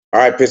All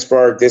right,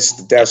 Pittsburgh, this is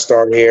the Death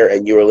Star here,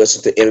 and you are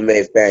listening to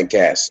MMA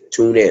Fancast.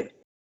 Tune in.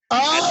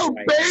 Oh,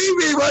 right.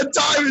 baby, what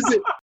time is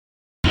it?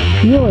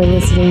 You're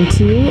listening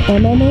to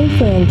MMA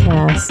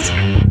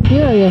Fancast.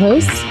 Here are your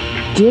hosts,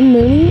 Jim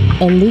Mooney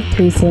and Luke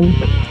Payson.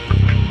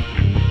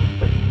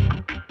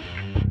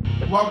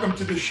 Welcome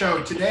to the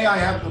show. Today I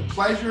have the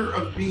pleasure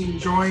of being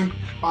joined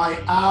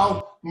by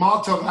Al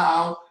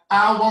Montalvo.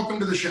 Al, welcome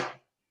to the show.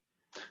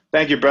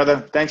 Thank you, brother.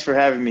 Thanks for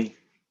having me.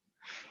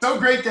 So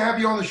great to have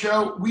you on the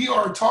show. We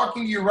are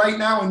talking to you right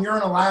now, and you're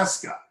in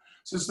Alaska.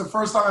 So it's the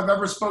first time I've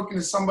ever spoken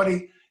to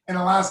somebody in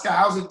Alaska.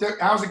 How's it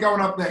going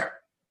up there?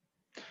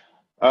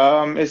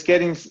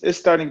 It's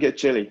starting to get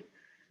chilly.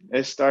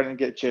 It's starting to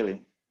get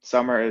chilly.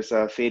 Summer is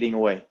fading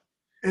away.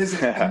 Is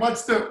it? And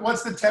what's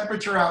the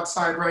temperature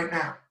outside right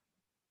now?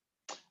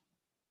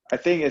 I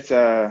think it's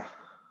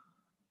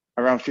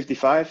around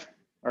 55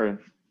 or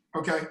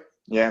Okay.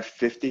 yeah,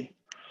 50.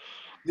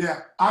 Yeah,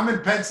 I'm in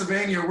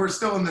Pennsylvania. We're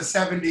still in the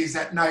 70s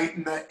at night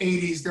and the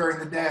 80s during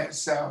the day.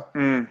 So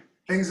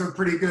things are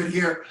pretty good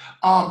here.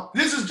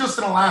 This is just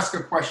an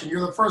Alaska question.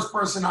 You're the first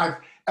person I've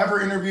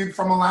ever interviewed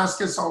from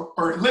Alaska,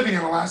 or living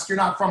in Alaska. You're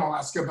not from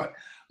Alaska, but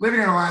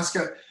living in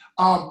Alaska.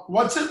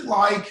 What's it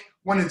like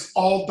when it's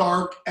all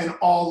dark and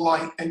all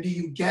light? And do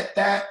you get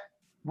that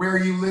where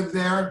you live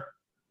there?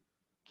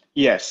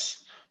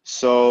 Yes.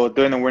 So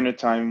during the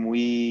wintertime,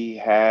 we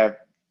have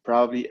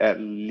probably at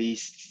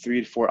least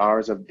 3 to 4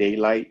 hours of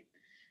daylight.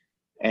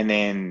 And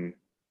then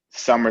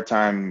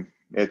summertime,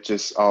 it's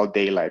just all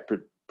daylight,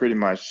 pretty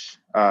much.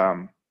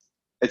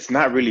 It's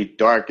not really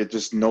dark. It's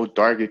just no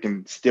dark. You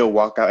can still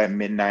walk out at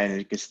midnight and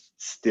you can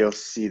still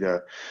see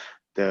the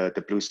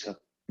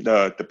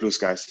blue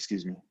skies,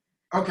 excuse me.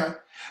 Okay.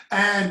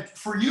 And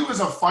for you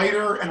as a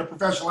fighter and a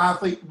professional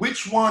athlete,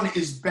 which one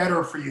is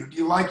better for you? Do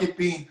you like it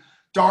being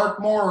dark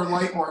more or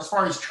light more as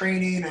far as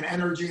training and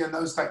energy and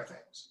those type of things?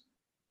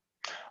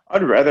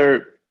 I'd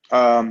rather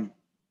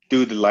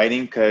do the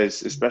lighting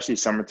because especially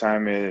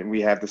summertime, we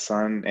have the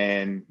sun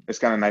and it's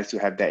kind of nice to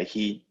have that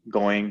heat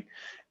going,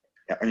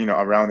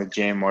 around the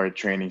gym or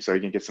training so you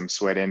can get some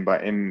sweat in.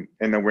 But in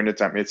the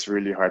wintertime, it's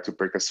really hard to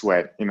break a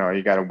sweat.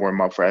 You got to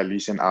warm up for at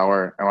least an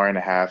hour and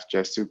a half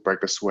just to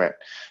break a sweat,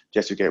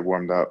 just to get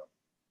warmed up.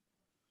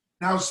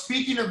 Now,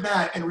 speaking of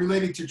that and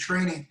related to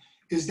training,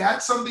 is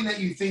that something that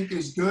you think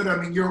is good? I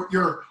mean,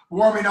 you're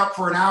warming up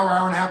for an hour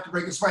and a half to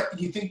break a sweat.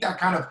 Do you think that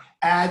kind of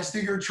adds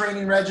to your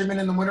training regimen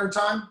in the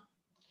wintertime?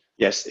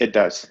 Yes, it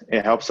does.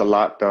 It helps a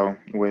lot though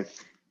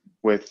with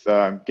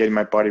getting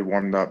my body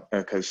warmed up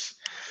because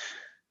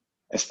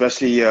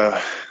especially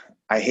I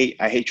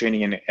hate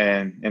training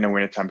in the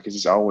wintertime because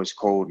it's always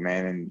cold,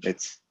 man, and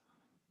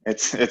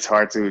it's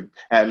hard to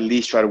at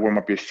least try to warm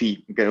up your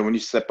feet because when you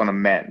step on a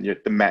mat,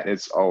 the mat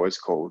is always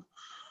cold.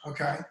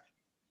 Okay.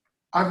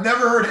 I've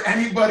never heard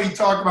anybody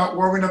talk about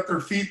warming up their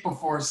feet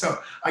before, so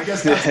I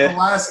guess that's an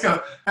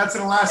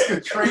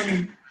Alaska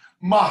training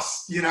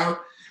must,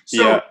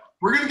 So yeah.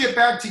 We're going to get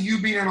back to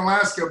you being in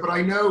Alaska, but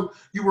I know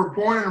you were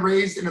born and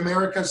raised in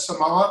America's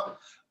Samoa,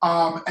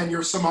 and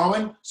you're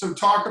Samoan. So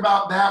talk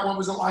about that. What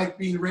was it like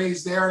being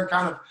raised there? And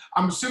kind of,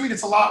 I'm assuming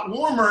it's a lot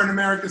warmer in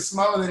America's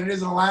Samoa than it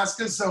is in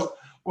Alaska. So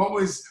what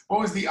was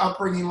the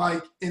upbringing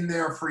like in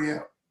there for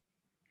you?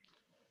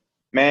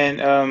 Man,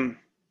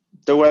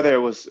 the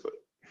weather is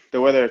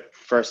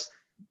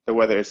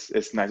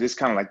nice. It's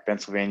kind of like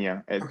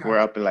Pennsylvania. Okay. We're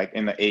up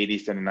in the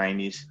 80s and the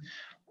 90s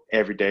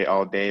every day,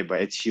 all day,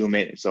 but it's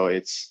humid, so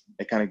it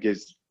kind of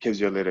gives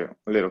you a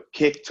little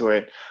kick to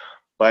it.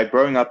 But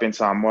growing up in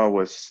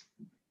Samoa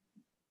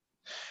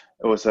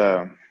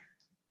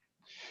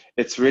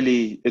it's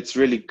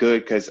really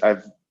good because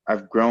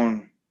I've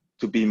grown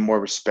to be more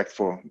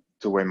respectful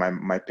to where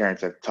my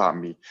parents have taught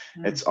me.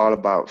 Mm. It's all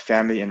about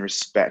family and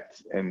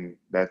respect, and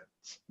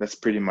that's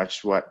pretty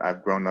much what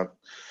I've grown up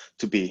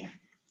to be.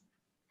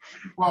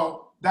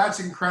 Well, that's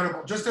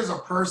incredible. Just as a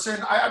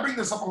person, I bring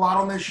this up a lot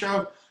on this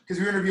show because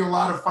we interview a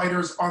lot of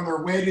fighters on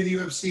their way to the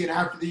UFC and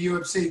after the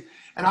UFC.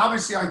 And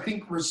obviously, I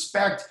think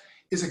respect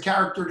is a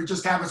character to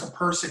just have as a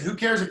person. Who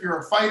cares if you're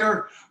a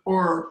fighter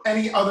or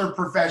any other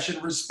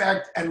profession?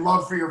 Respect and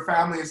love for your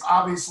family is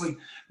obviously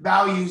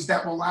values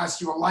that will last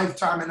you a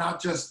lifetime and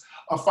not just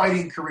a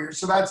fighting career.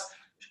 So that's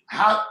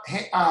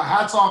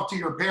hats off to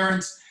your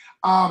parents.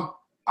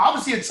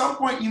 Obviously, at some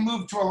point you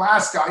moved to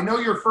Alaska. I know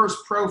your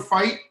first pro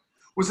fight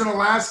was in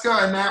Alaska,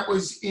 and that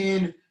was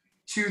in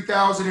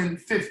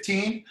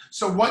 2015.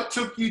 So what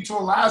took you to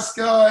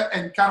Alaska,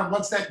 and kind of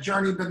what's that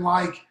journey been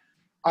like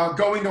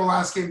going to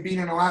Alaska and being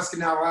in Alaska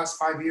now the last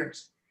 5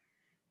 years?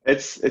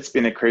 It's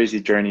been a crazy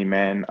journey,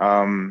 man.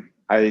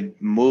 I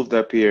moved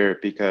up here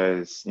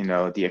because,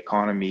 the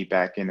economy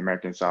back in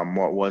American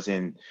Samoa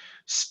wasn't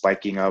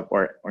spiking up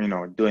or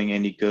doing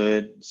any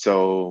good.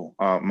 So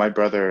my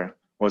brother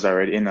was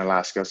already in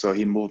Alaska, so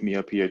he moved me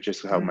up here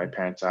just to help my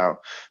parents out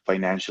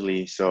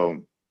financially.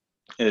 So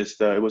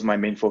it was my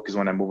main focus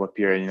when I moved up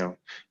here,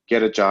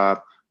 get a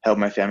job, help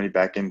my family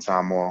back in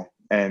Samoa.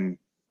 And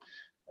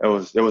it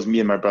was me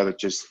and my brother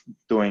just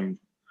doing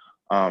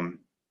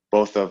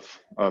both of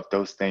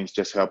those things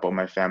just to help out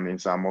my family in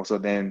Samoa. So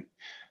then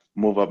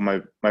move up.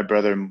 My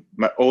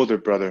older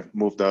brother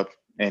moved up,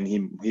 and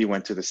he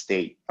went to the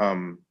state.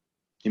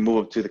 He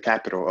moved up to the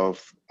capital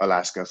of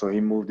Alaska, so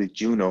he moved to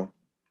Juneau.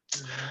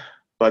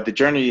 But the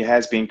journey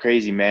has been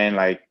crazy, man.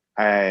 Like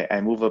I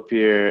moved up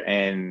here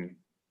and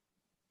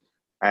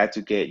I had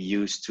to get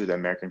used to the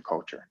American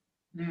culture.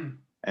 Mm.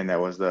 And that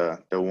was the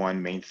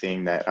one main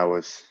thing that I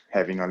was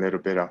having a little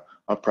bit of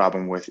a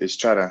problem with, is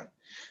try to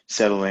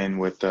settle in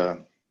with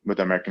the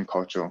American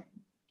culture.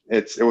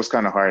 It was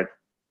kind of hard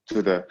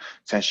to the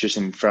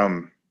transition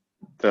from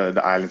the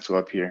island to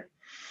up here.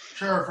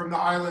 Sure, from the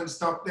islands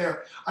up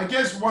there. I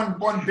guess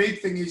one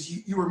big thing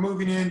is you were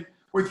moving in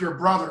with your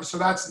brother, so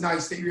that's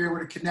nice that you're able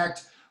to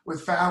connect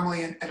with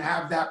family and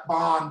have that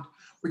bond,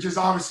 which is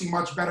obviously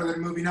much better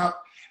than moving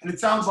up. And it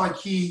sounds like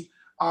he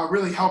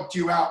really helped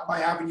you out by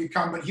having you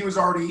come, but he was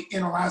already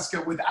in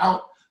Alaska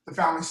without the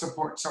family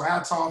support. So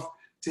hats off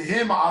to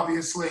him,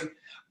 obviously.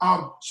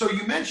 So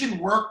you mentioned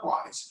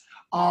work-wise.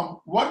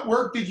 What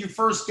work did you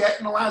first get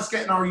in Alaska,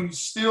 and are you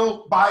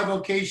still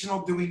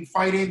bivocational, doing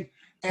fighting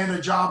and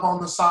a job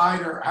on the side,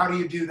 or how do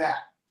you do that?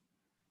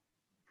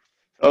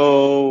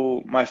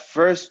 Oh, my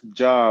first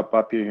job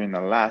up here in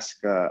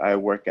Alaska, I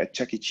work at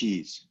Chuck E.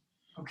 Cheese.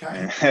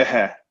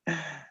 Okay.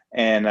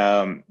 And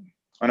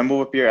when I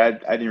moved up here, I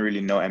didn't really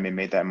know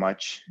MMA that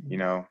much. You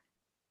know,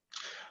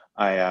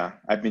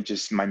 I've been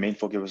just, my main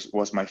focus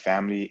was my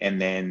family, and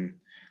then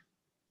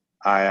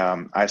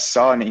I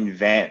saw an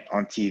event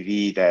on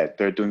TV that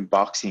they're doing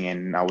boxing,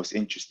 and I was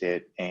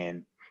interested,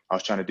 and I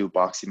was trying to do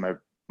boxing.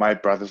 My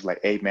brother's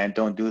like, hey man,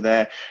 don't do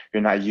that.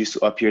 You're not used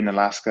to up here in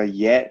Alaska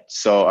yet,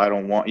 so I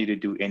don't want you to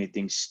do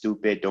anything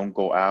stupid. Don't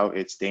go out.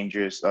 It's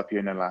dangerous up here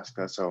in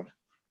Alaska. So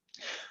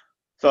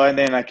and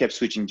then I kept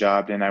switching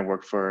jobs, and I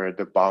worked for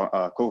the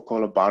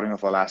Coca-Cola Bottling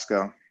of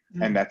Alaska,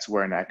 and that's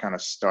where I kind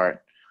of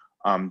start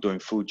doing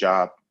food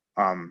job,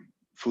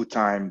 full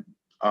time,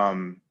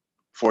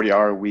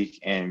 40-hour a week,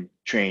 and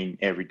train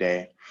every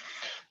day.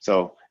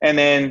 So, and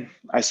then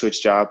I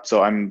switched jobs,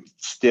 so I'm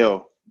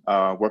still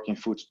working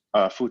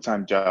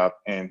full-time job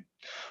and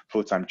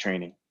full-time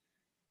training.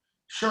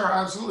 Sure,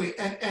 absolutely.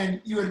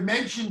 And you had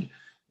mentioned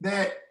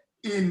that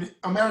in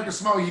American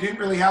Samoa, you didn't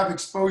really have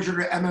exposure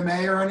to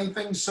MMA or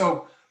anything.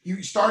 So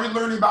you started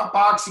learning about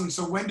boxing.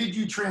 So when did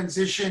you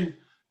transition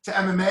to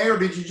MMA, or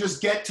did you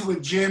just get to a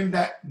gym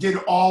that did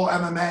all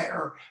MMA?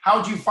 Or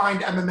how did you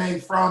find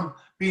MMA from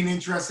being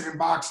interested in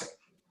boxing?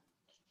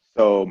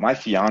 So my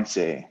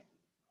fiance,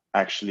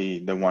 actually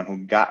the one who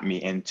got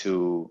me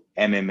into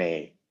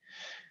MMA,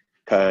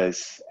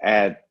 because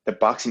at the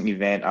boxing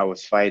event I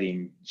was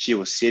fighting, she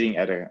was sitting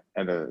at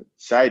a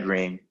side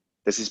ring.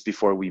 This is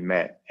before we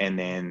met. And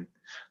then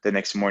the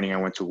next morning I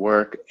went to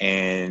work,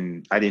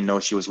 and I didn't know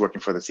she was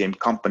working for the same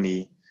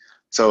company.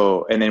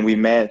 So, and then we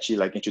met, she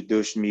like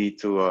introduced me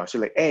to,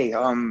 she's like, hey,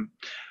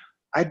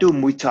 I do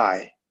Muay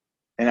Thai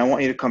and I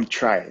want you to come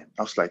try it.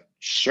 I was like,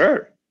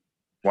 sure,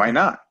 why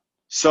not?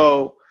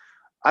 So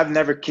I've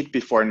never kicked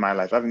before in my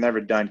life. I've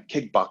never done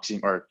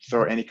kickboxing or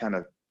throw any kind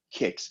of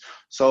kicks.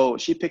 So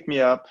she picked me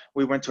up.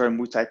 We went to her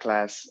Muay Thai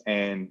class,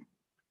 and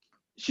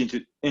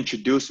she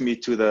introduced me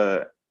to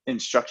the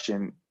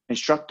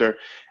instructor,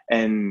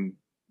 and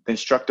the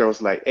instructor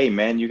was like, hey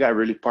man, you got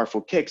really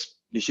powerful kicks.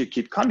 You should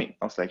keep coming.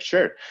 I was like,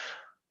 sure.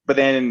 But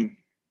then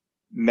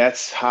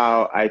that's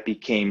how I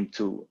became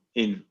to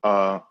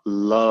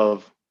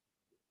love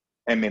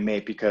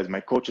MMA, because my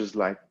coach was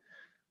like,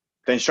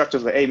 the instructor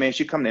was like, hey man, you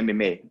should come to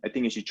MMA. I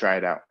think you should try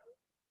it out.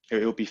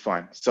 It'll be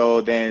fun. So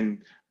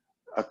then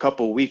a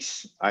couple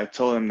weeks, I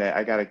told him that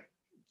I got to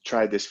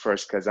try this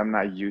first, because I'm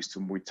not used to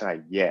Muay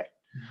Thai yet.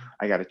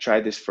 I got to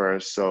try this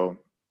first. So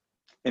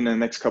in the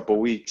next couple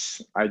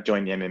weeks, I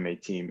joined the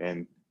MMA team,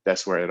 and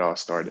that's where it all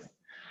started.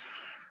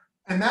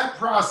 And that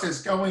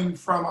process, going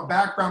from a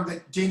background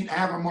that didn't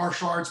have a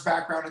martial arts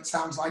background, it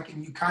sounds like,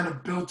 and you kind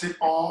of built it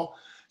all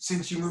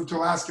since you moved to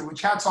Alaska,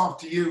 which hats off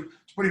to you,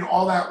 putting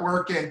all that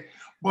work in.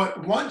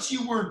 But once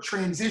you were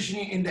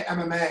transitioning into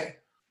MMA,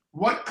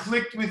 what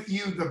clicked with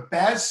you the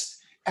best,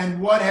 and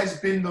what has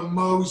been the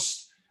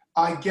most,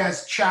 I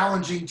guess,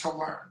 challenging to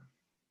learn?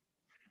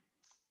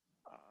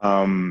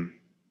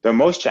 The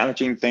most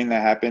challenging thing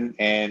that happened,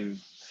 and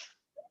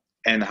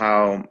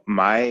how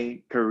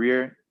my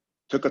career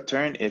took a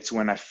turn, it's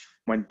when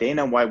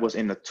Dana White was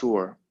on a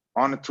tour,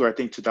 I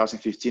think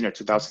 2015 or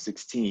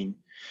 2016,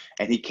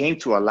 and he came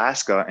to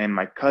Alaska, and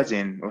my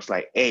cousin was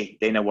like, hey,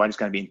 Dana White is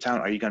going to be in town.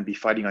 Are you going to be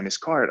fighting on this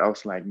card? I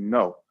was like,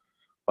 no,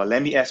 but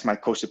let me ask my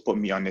coach to put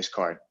me on this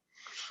card.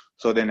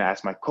 So then I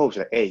asked my coach,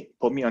 like, hey,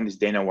 put me on this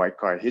Dana White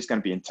card. He's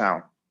going to be in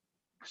town.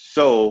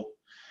 So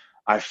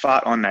I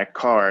fought on that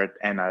card,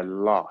 and I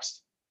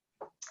lost.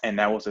 And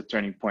that was a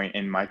turning point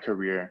in my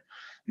career,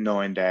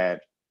 knowing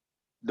that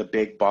the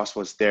big boss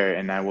was there,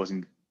 and I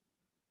wasn't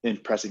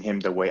impressing him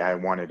the way I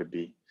wanted to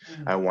be.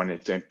 I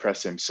wanted to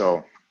impress him.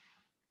 So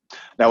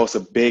that was a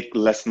big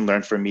lesson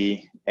learned for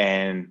me.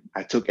 And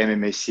I took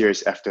MMA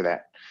serious after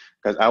that,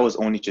 because I was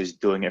only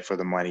just doing it for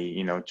the money,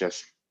 you know,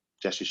 just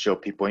to show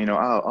people, you know,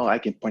 oh, I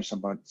can punch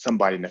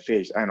somebody in the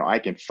face. I know I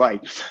can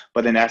fight.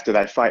 But then after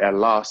that fight, I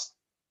lost.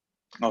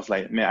 I was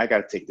like, man, I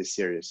got to take this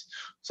serious.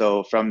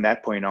 So from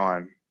that point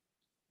on,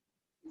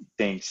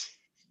 things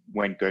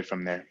went good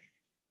from there.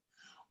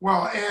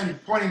 Well,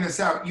 and pointing this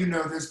out, you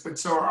know this, but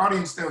so our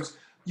audience knows,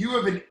 you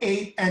have an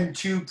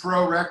 8-2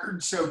 pro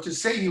record. So to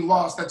say you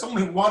lost, that's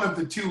only one of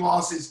the 2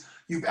 losses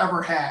you've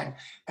ever had,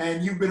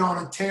 and you've been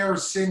on a tear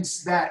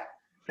since that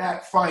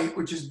fight,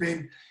 which has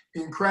been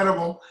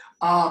incredible.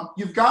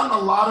 You've gotten a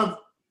lot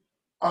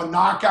of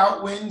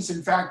knockout wins.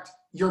 In fact,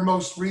 your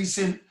most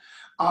recent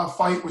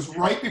fight was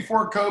right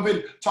before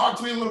COVID. Talk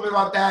to me a little bit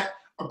about that.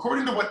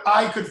 According to what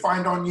I could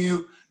find on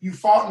you, you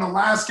fought in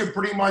Alaska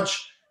pretty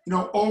much,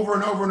 over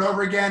and over and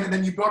over again, and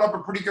then you built up a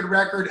pretty good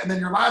record, and then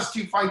your last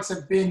 2 fights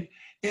have been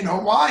in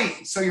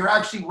Hawaii. So you're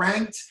actually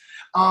ranked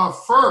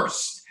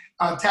first.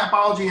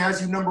 Tapology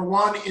has you number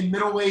 1 in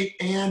middleweight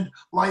and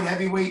light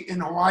heavyweight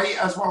in Hawaii,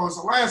 as well as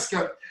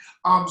Alaska.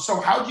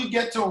 So how'd you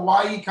get to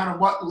Hawaii? Kind of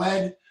what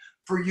led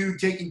for you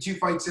taking 2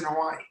 fights in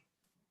Hawaii?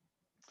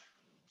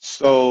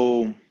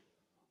 So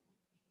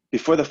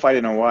before the fight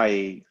in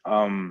Hawaii,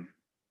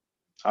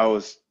 I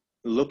was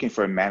looking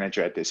for a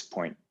manager at this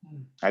point.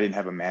 I didn't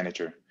have a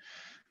manager,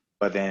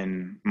 but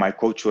then my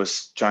coach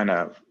was trying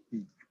to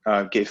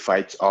get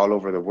fights all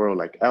over the world,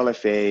 like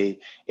LFA,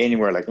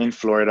 anywhere, like in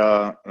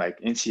Florida, like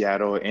in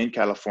Seattle, in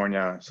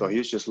California. So he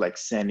was just like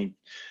sending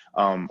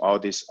all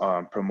these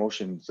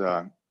promotions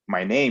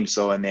my name.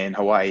 So, and then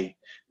Hawaii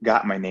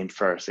got my name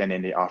first, and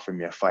then they offered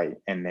me a fight,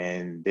 and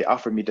then they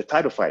offered me the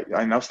title fight,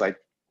 and I was like,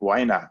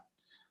 why not?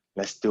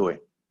 Let's do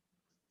it.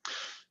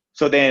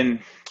 So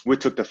then we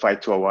took the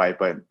fight to Hawaii,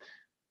 but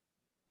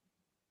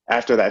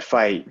after that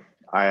fight,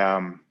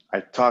 I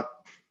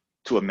talked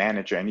to a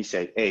manager, and he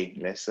said, hey,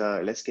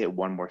 let's get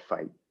one more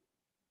fight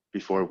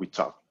before we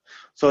talk.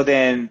 So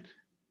then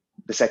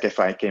the second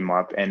fight came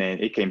up, and then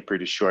it came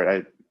pretty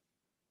short.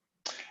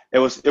 It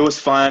was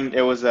fun.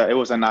 It was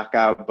a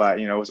knockout, but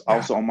it was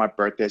also on my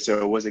birthday, so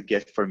it was a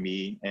gift for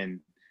me.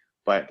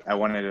 But I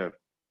wanted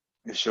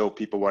to show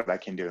people what I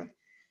can do.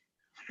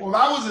 Well,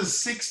 that was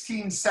a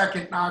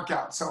 16-second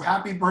knockout. So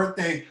happy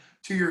birthday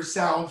to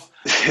yourself.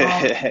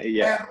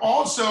 Yeah. And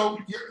also,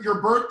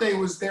 your birthday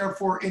was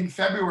therefore in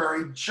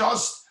February,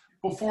 just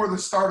before the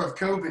start of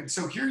COVID.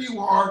 So here you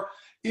are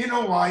in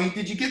Hawaii.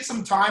 Did you get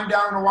some time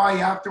down in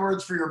Hawaii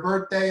afterwards for your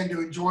birthday and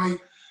to enjoy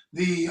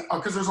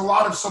because there's a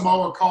lot of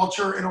Samoa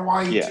culture in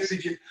Hawaii Yes. too?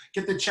 Did you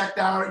get to check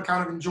out and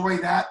kind of enjoy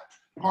that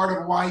part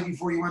of Hawaii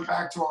before you went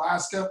back to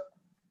Alaska?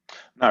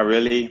 Not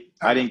really.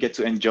 I didn't get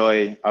to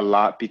enjoy a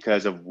lot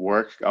because of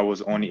work. I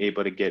was only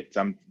able to get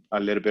a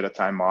little bit of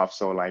time off.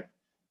 So like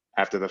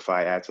after the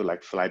fight, I had to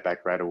like fly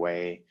back right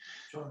away.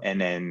 Sure.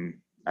 And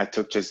then I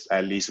took just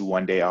at least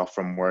one day off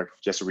from work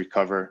just to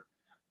recover,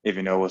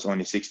 even though it was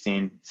only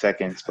 16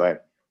 seconds,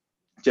 but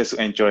just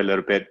to enjoy a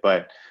little bit.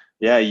 But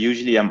yeah,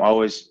 usually I'm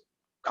always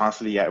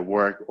constantly at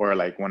work, or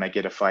like when I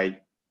get a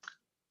fight,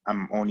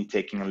 I'm only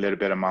taking a little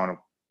bit amount of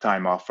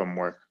time off from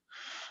work.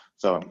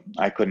 So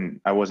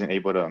I wasn't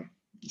able to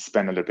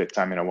spend a little bit of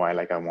time in Hawaii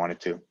like I wanted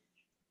to.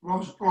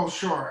 Well,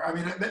 sure. I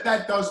mean,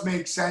 that does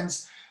make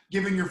sense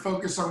given your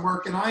focus on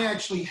work. And I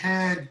actually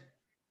trying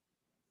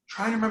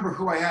to remember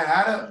who I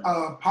had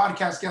a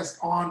podcast guest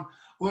on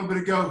a little bit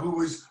ago who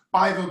was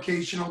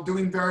bivocational,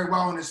 doing very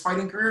well in his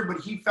fighting career, but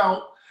he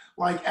felt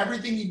like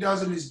everything he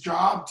does in his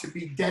job to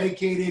be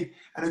dedicated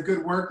and a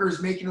good worker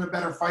is making him a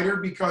better fighter,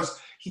 because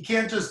he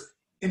can't just,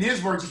 in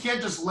his words, he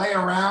can't just lay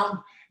around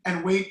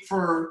and wait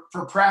for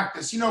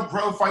practice.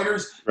 Pro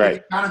fighters, right,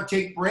 they kind of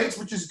take breaks,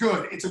 which is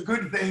good. It's a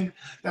good thing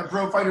that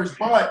pro fighters,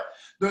 but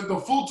the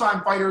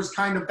full-time fighters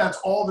kind of, that's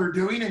all they're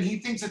doing. And he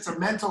thinks it's a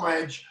mental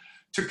edge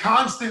to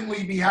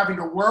constantly be having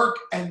to work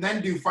and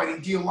then do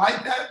fighting. Do you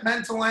like that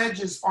mental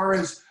edge as far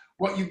as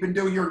what you've been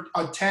doing?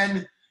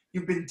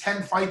 You've been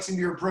 10 fights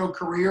into your pro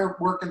career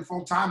working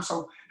full-time.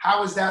 So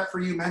how is that for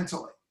you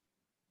mentally?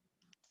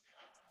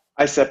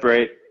 I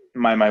separate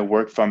my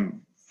work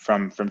from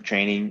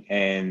training,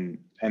 and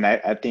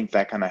I think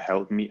that kind of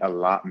helped me a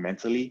lot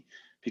mentally,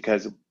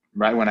 because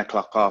right when I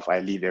clock off, I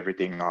leave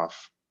everything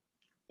off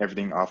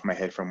my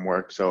head from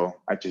work. So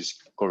I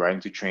just go right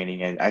into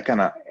training, and I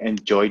kind of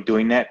enjoy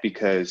doing that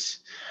because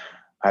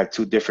I have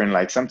 2 different,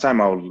 like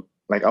sometimes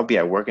I'll be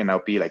at work and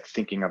I'll be like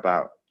thinking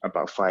about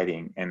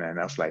fighting, and then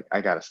I was like,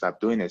 I gotta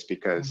stop doing this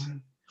because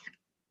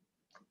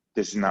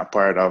this is not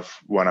part of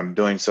what I'm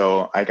doing.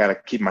 So I gotta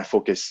keep my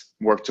focus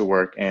work to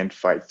work and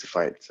fight to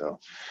fight. So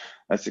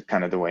that's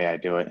kind of the way I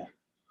do it.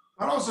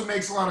 That also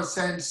makes a lot of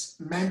sense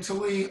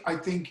mentally. I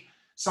think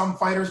some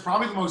fighters,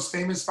 probably the most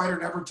famous fighter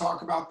to ever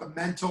talk about the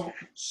mental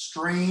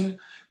strain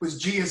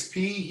was GSP.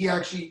 He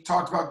actually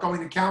talked about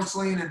going to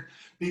counseling, and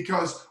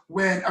because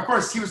when, of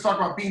course, he was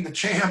talking about being the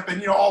champ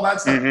and all that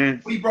stuff.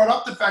 Mm-hmm. He brought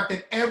up the fact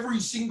that every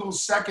single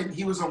second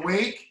he was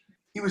awake,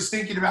 he was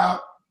thinking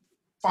about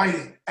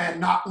fighting and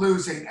not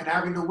losing and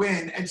having to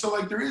win. And so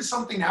like there is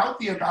something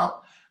healthy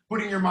about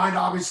putting your mind,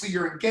 obviously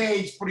you're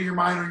engaged, putting your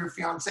mind on your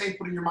fiance,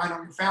 putting your mind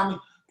on your family,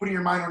 putting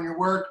your mind on your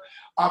work.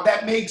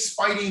 That makes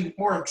fighting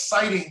more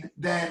exciting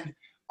than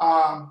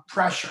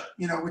pressure,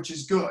 which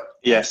is good.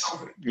 Yes.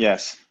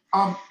 Yes.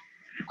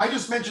 I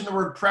just mentioned the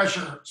word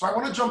pressure. So I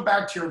want to jump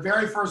back to your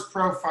very first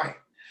pro fight.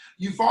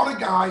 You fought a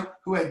guy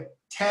who had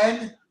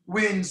 10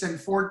 wins and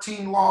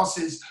 14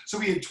 losses. So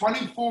he had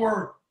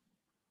 24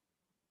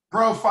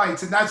 pro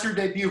fights, and that's your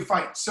debut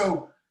fight.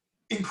 So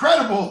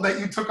incredible that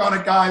you took on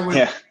a guy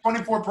with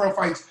 24 pro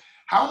fights.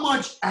 How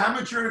much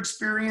amateur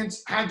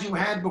experience had you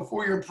had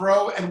before you're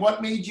pro, and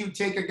what made you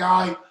take a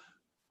guy?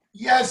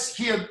 Yes,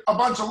 he had a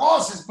bunch of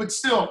losses, but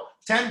still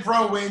 10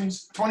 pro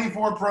wins,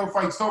 24 pro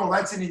fights total.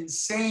 That's an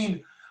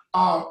insane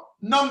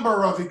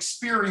number of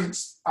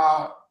experienced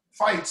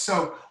fights.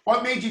 So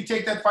what made you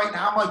take that fight, and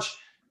how much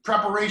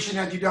preparation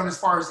had you done as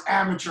far as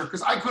amateur?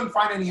 Because I couldn't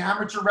find any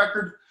amateur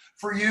record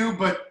for you,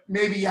 but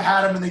maybe you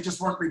had them and they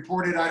just weren't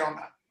reported. I don't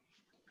know.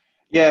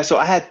 Yeah, so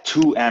I had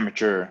 2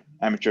 amateur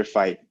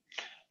fight.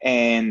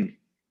 And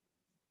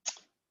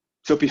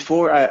so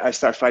before I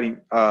started fighting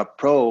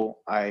pro,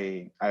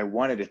 I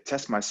wanted to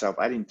test myself.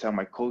 I didn't tell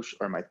my coach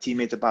or my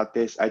teammates about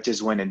this. I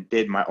just went and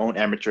did my own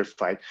amateur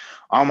fight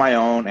on my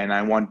own, and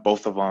I won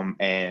both of them,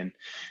 and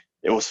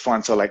it was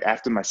fun. So like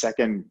after my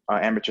second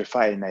amateur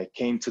fight, and I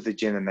came to the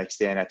gym the next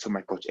day, and I told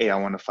my coach, "Hey, I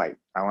want to fight.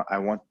 I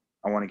want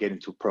to get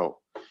into pro."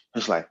 He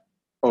was like,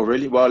 "Oh,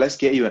 really? Well, let's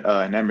get you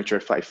an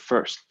amateur fight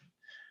first."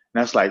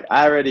 And I was like,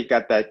 "I already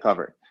got that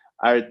covered."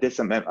 I did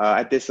some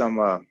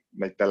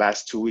like the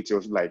last 2 weeks. It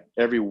was like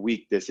every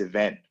week this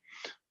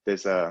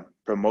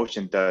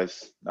promotion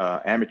does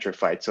amateur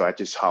fight. So I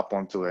just hop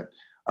onto it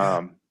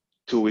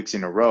 2 weeks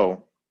in a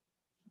row,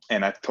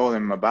 and I told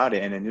him about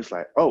it, and then he was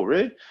like, "Oh,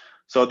 really?"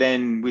 So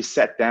then we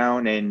sat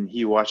down, and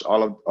he watched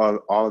all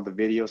of the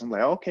videos. I'm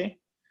like, "Okay,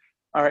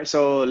 all right.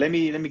 So let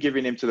me give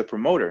your name to the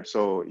promoter."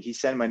 So he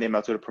sent my name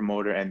out to the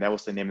promoter, and that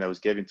was the name that was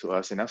given to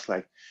us. And I was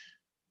like,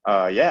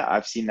 "Yeah,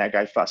 I've seen that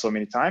guy fight so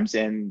many times,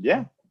 and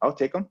yeah, I'll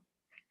take him."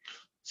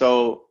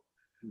 So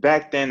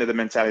back then, the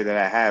mentality that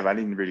I have, I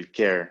didn't really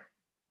care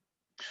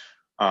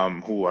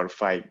who I would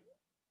fight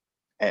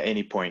at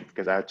any point,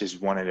 because I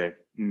just wanted to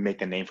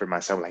make a name for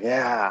myself. Like,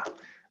 yeah,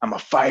 I'm a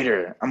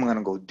fighter. I'm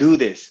gonna go do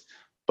this.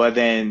 But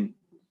then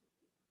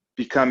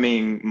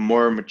becoming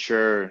more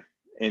mature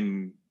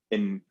in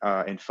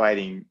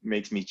fighting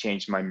makes me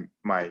change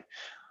my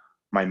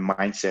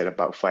mindset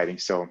about fighting.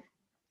 So,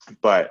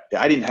 but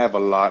I didn't have a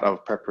lot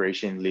of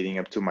preparation leading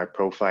up to my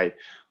pro fight.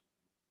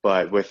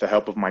 But with the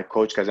help of my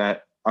coach, because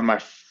on my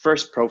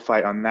first pro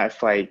fight, on that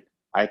fight,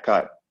 I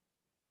cut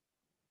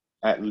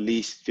at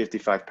least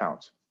 55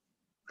 pounds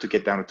to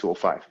get down to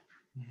 205.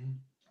 Mm-hmm.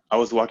 I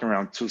was walking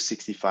around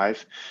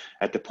 265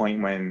 at the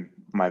point when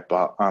my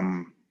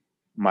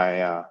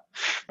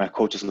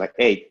coach was like,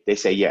 "Hey, they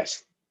say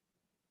yes.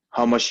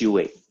 How much you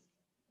weigh?"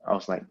 I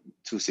was like,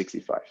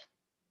 265.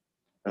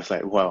 I was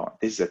like, "Well,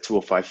 this is a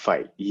 205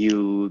 fight.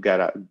 You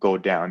gotta go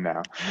down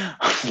now."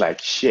 I was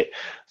like, shit.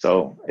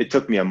 So it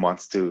took me a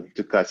month to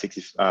cut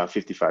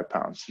 55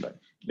 pounds, but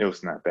it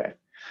was not bad.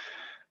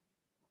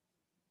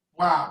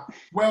 Wow.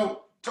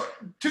 Well,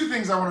 2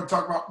 things I want to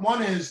talk about.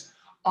 One is,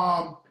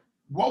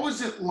 what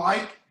was it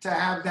like to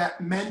have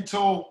that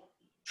mental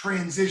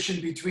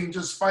transition between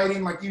just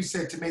fighting, like you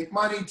said, to make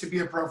money, to be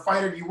a pro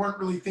fighter? You weren't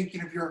really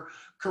thinking of your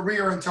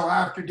career until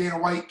after Dana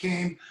White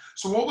came.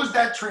 So what was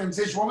that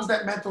transition? What was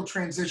that mental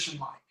transition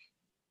like?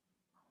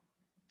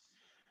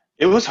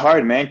 It was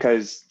hard, man,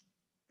 because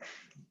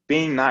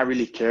being not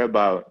really care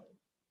about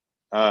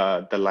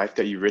the life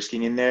that you're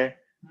risking in there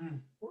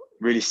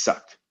really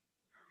sucked.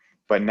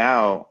 But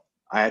now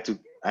I had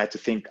to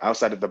think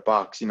outside of the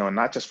box,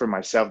 not just for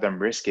myself that I'm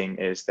risking,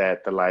 is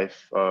that the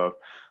life of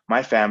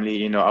my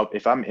family.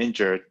 If I'm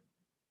injured,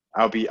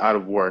 I'll be out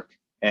of work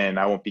and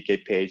I won't be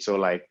get paid. So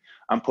like,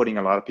 I'm putting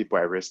a lot of people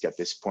at risk at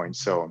this point.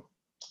 So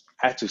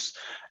I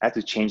had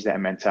to change that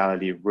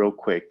mentality real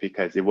quick,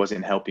 because it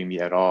wasn't helping me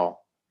at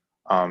all.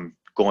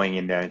 Going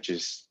in there and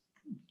just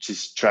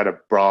try to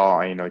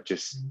brawl,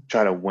 just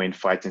try to win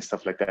fights and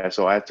stuff like that.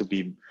 So I had to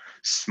be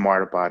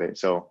smart about it.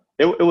 So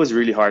it was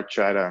really hard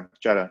to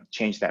try to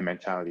change that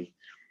mentality.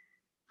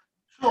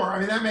 Sure. I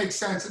mean, that makes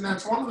sense. And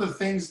that's one of the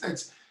things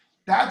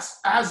that's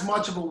as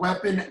much of a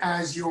weapon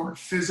as your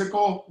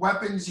physical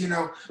weapons.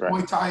 Right.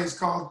 Muay Thai is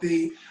called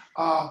the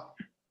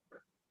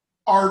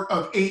art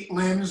of 8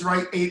 limbs,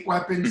 right? 8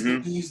 weapons: the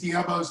knees, the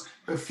elbows,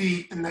 the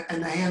feet, and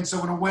the hands.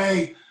 So in a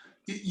way,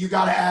 you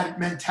got to add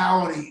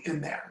mentality in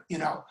there,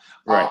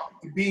 right.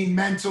 Being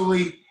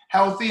mentally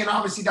healthy. And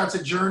obviously that's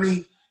a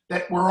journey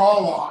that we're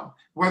all on,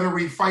 whether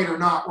we fight or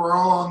not. We're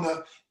all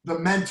on the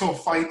mental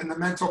fight and the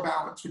mental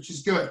balance, which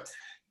is good.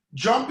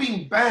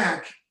 Jumping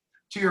back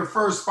to your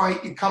first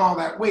fight, you cut all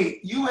that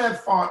weight. You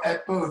have fought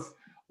at both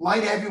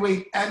light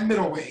heavyweight and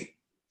middleweight.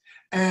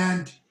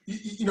 And,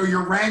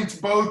 you're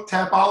ranked both.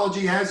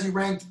 Tapology has you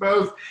ranked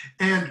both.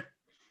 And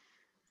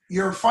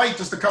your fight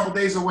just a couple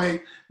days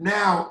away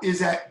now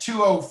is at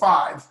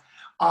 205.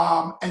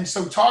 And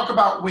so talk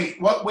about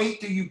weight. What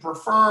weight do you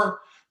prefer?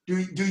 Do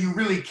you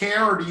really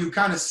care, or do you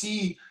kind of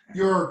see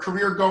your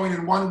career going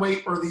in one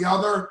weight or the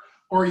other?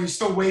 Or are you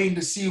still waiting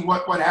to see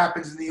what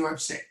happens in the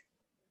UFC?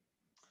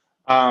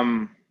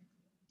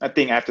 I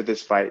think after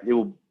this fight,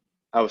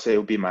 I would say it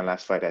will be my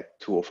last fight at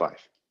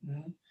 205.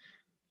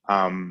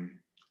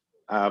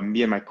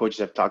 Me and my coaches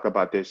have talked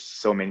about this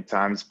so many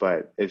times,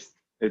 but it's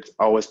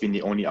always been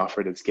the only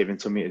offer that's given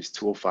to me is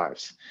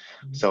 205s.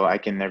 So I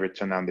can never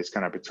turn down this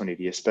kind of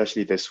opportunity,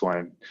 especially this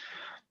one.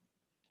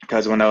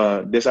 Because when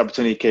this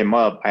opportunity came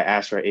up, I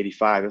asked for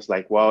 85. It's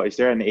like, well, is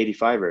there an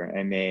 85er?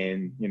 And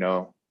then,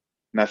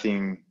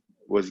 nothing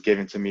was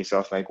given to me. So I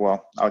was like,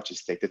 well, I'll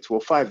just take the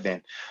 205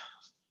 then.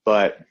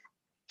 But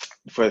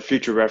for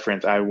future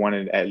reference, I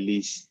wanted at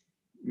least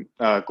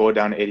go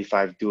down to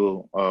 85,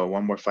 do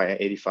one more fight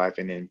at 85,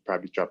 and then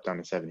probably drop down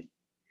to 70.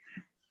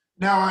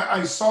 Now,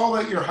 I saw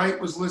that your height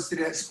was listed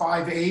as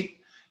 5'8".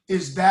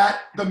 Is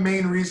that the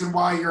main reason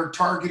why you're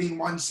targeting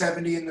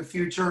 170 in the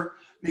future?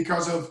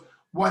 Because of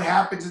what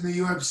happens in the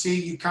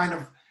UFC, you kind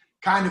of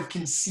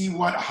can see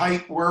what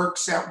height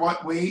works at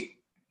what weight?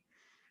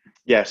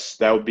 Yes,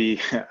 that would be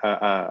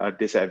a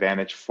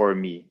disadvantage for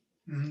me.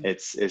 Mm-hmm.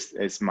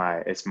 It's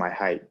my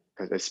height,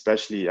 because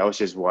especially I was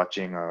just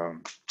watching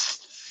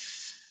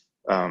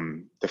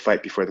the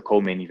fight before the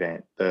co-main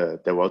event,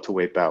 the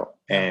welterweight bout,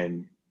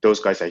 and those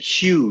guys are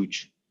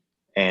huge.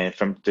 And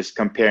from just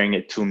comparing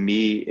it to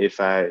me, if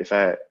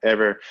I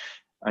ever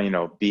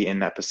be in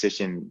that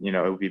position,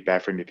 it would be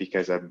bad for me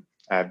because I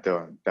have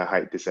the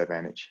height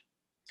disadvantage.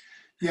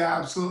 Yeah,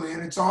 absolutely.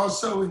 And it's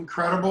also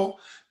incredible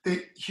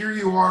that here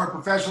you are, a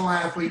professional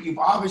athlete. You've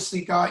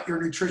obviously got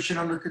your nutrition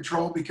under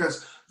control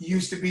because you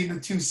used to be in the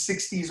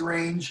 260s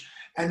range.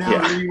 And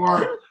now here you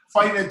are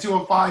fighting at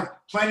 205,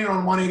 planning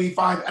on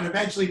 185, and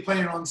eventually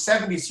planning on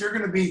 70. So you're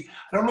going to be,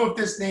 I don't know if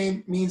this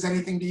name means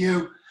anything to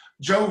you,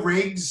 Joe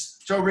Riggs.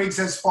 Joe Riggs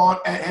has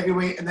fought at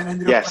heavyweight and then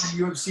ended up playing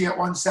UFC at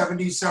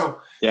 170. So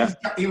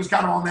he was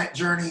kind of on that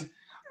journey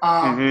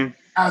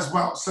as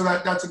well. So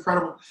that's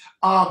incredible.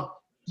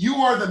 You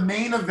are the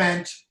main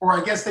event, or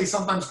I guess they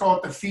sometimes call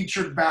it the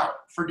featured bout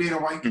for Dana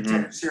White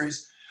Contender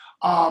Series.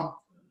 How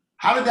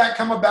did that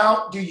come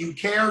about? Do you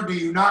care? Do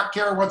you not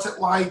care? What's it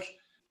like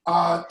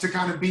to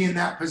kind of be in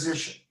that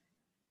position?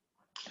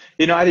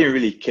 I didn't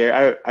really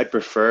care. I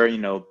prefer,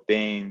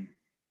 being,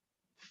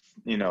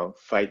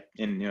 fight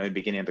in, the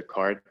beginning of the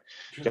card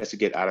just to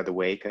get out of the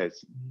way.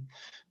 Because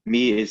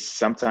me is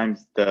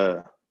sometimes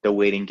the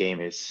waiting game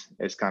is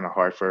kind of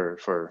hard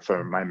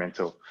for my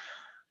mental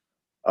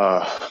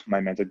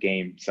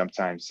game.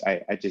 Sometimes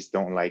I just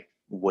don't like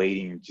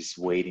waiting.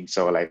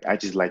 So like, I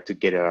just like to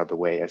get it out of the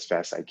way as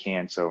fast as I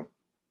can. So,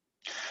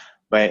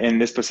 but in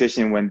this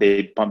position, when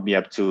they bumped me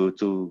up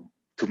to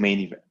main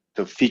event,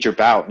 to feature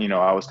bout,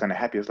 I was kind of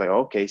happy. I was like,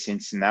 okay,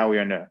 since now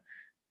we're in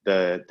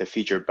the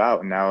feature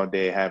bout, now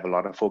they have a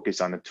lot of focus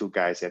on the two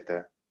guys at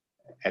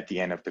the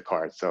end of the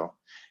card. So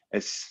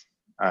it's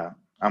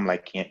I'm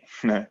liking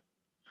it.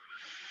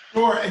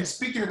 Sure. And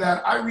speaking of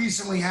that, I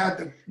recently had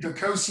the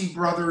Kosi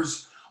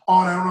brothers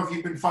on. I don't know if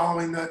you've been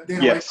following the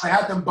Dana White. I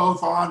had them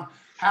both on.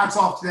 Hats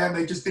off to them.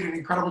 They just did an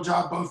incredible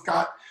job. Both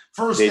got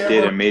first. They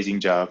did an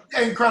amazing job.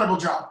 Incredible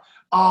job.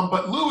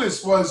 But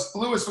Lewis was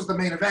the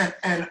main event,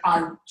 and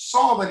I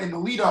saw that in the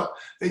lead up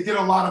they did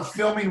a lot of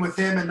filming with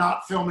him and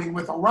not filming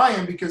with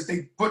Orion because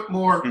they put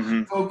more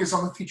focus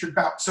on the featured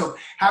bout. So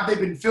have they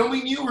been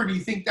filming you, or do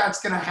you think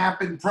that's going to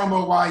happen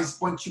promo wise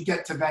once you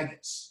get to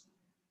Vegas?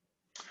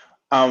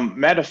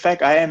 Matter of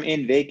fact, I am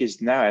in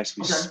Vegas now as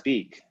we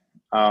speak.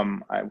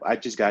 I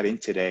just got in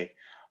today,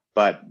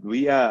 but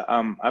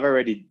I've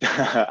already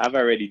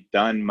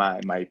done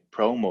my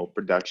promo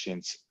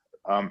productions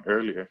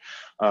earlier,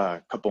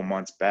 a couple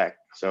months back.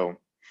 So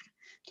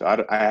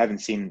I haven't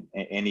seen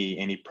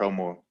any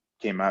promo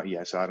came out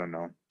yet, so I don't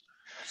know.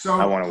 So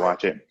I want to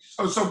watch it.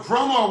 So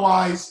promo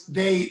wise,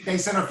 they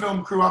sent a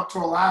film crew up to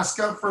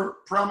Alaska for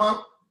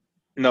promo?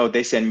 No,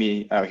 they sent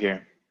me out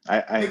here.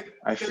 I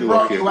flew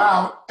brought up here. You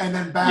out and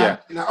then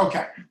back. Yeah.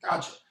 Okay,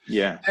 gotcha.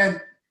 Yeah.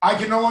 And I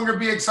can no longer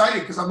be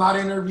excited because I'm not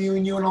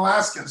interviewing you in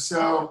Alaska.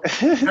 So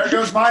there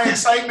goes my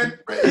excitement.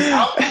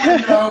 Out the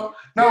window.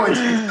 No, it's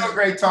so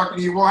great talking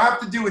to you. We'll have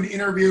to do an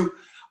interview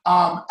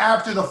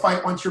after the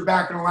fight once you're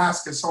back in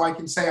Alaska, so I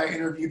can say I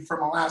interviewed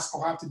from Alaska.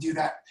 We'll have to do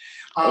that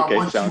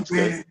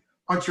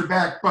once you're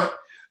back. But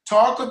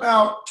talk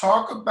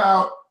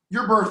about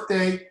your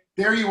birthday.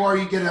 There you are.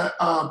 You get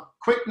a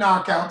quick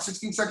knockout,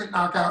 16-second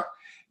knockout,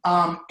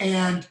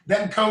 and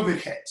then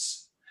COVID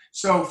hits.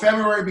 So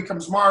February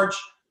becomes March.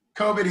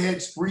 COVID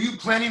hits. Were you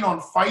planning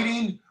on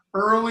fighting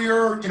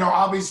earlier?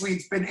 Obviously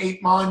it's been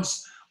 8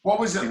 months. What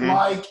was it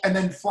like? And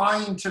then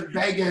flying to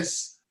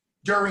Vegas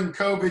during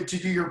COVID to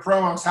do your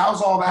promos.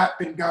 How's all that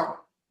been going?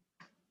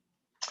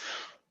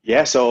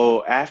 Yeah,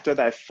 so after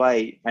that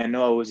fight, I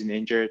know I wasn't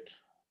injured,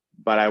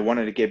 but I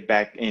wanted to get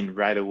back in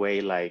right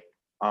away. Like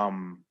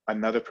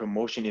another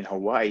promotion in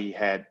Hawaii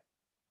had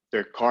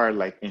their card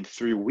like in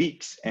 3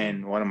 weeks,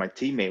 and one of my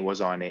teammates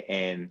was on it,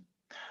 and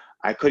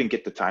I couldn't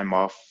get the time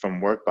off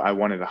from work, but I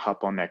wanted to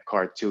hop on that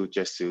card too,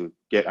 just to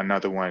get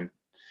another one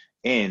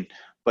in.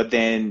 But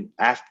then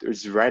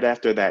right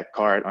after that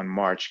card on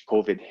March,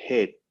 COVID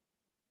hit.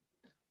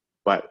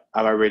 But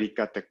I already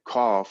got the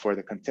call for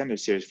the Contender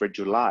Series for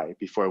July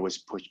before it was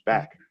pushed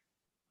back.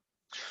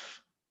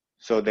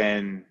 So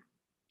then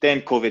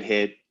COVID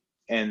hit,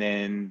 and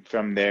then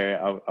from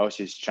there, I was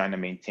just trying to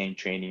maintain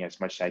training as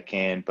much as I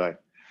can,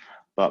 but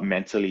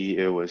mentally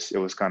it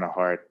was kind of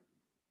hard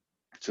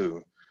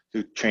to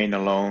train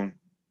alone.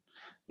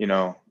 You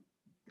know,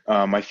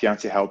 my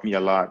fiance helped me a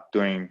lot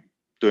doing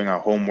a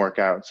home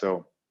workout,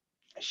 so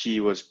she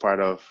was part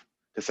of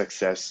the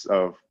success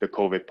of the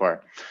COVID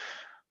part.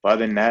 But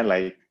other than that,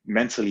 like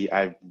mentally,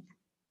 I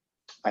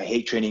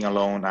hate training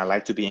alone. I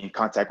like to be in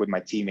contact with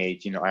my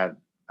teammates. You know,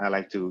 I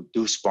like to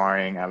do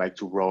sparring. I like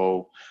to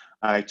roll.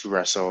 I like to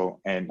wrestle,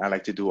 and I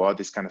like to do all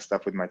this kind of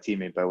stuff with my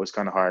teammate. But it was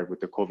kind of hard with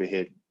the COVID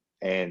hit,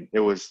 and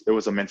it was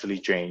a mentally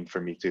drain for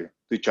me to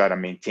try to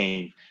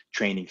maintain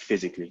training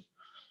physically.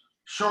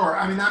 Sure.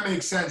 I mean, that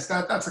makes sense.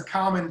 That's a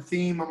common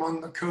theme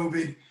among the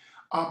COVID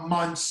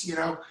months.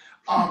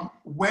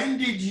 When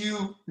did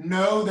you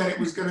know that it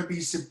was going to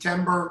be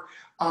September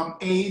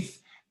 8th?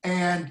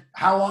 And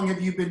how long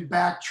have you been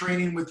back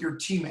training with your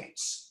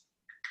teammates?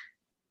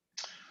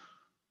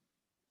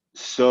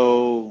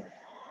 So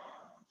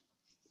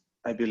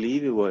I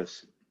believe it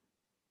was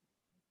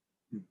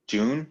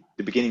June,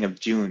 the beginning of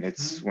June.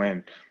 It's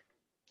when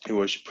it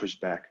was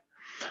pushed back.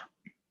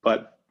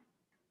 But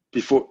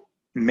before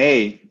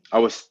May, I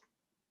was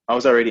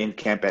already in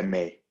camp at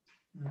May.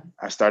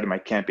 I started my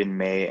camp in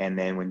May, and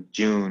then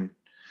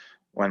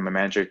when my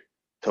manager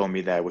told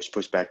me that it was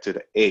pushed back to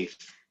the 8th,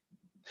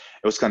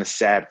 it was kind of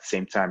sad at the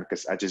same time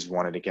because I just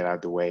wanted to get out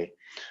of the way.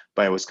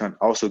 But it was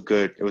also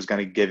good. It was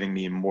kind of giving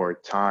me more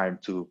time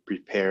to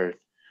prepare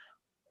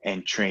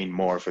and train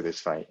more for this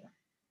fight.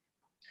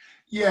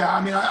 Yeah,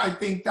 I mean, I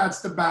think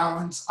that's the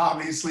balance.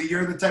 Obviously,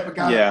 you're the type of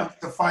guy Yeah. that wants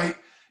to fight,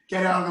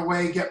 get out of the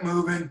way, get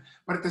moving.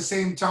 But at the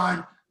same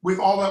time, with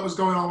all that was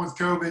going on with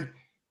COVID,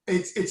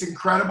 it's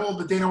incredible.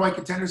 The Dana White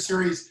Contender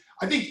Series,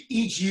 I think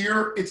each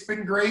year it's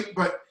been great,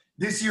 but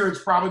this year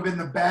it's probably been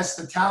the best.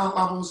 The talent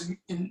level is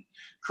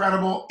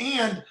incredible.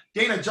 And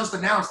Dana just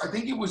announced, I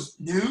think it was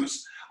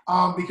news,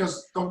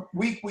 because the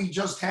week we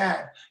just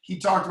had, he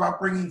talked about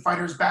bringing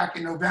fighters back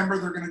in November.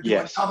 They're going to do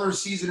Yes. another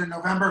season in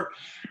November.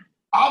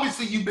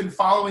 Obviously, you've been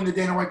following the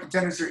Dana White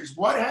Contender Series.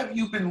 What have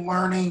you been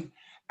learning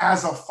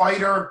as a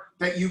fighter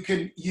that you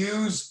can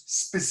use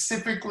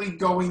specifically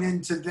going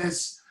into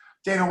this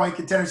Dana White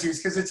Contender Series?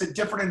 Because it's a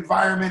different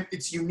environment.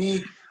 It's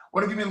unique.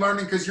 What have you been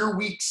learning? Because you're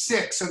week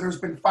 6, so there's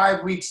been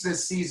 5 weeks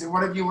this season.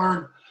 What have you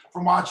learned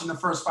from watching the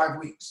first 5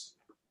 weeks?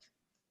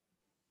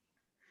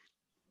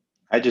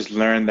 I just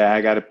learned that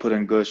I got to put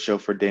on a good show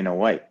for Dana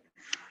White.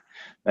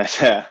 That's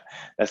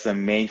the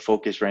main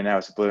focus right now,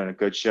 is to put on a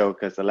good show,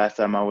 because the last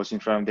time I was in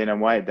front of Dana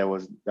White, that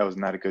was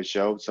not a good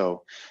show.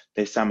 So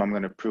this time I'm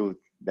going to prove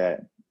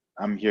that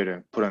I'm here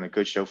to put on a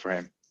good show for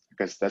him,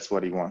 because that's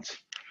what he wants.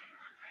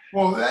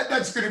 Well,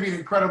 that's going to be an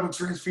incredible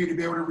experience for you to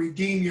be able to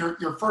redeem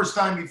your first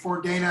time before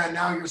Dana and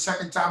now your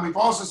second time. We've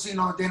also seen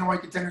on the Dana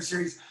White Contender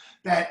Series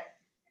that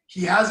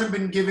he hasn't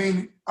been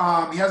giving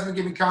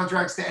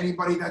contracts to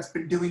anybody that's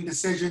been doing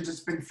decisions.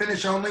 It's been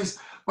finish onlys.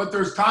 But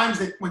there's times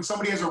that when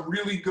somebody has a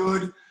really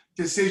good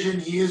decision,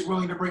 he is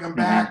willing to bring them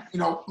back,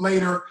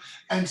 later.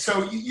 And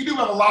so you do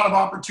have a lot of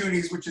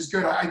opportunities, which is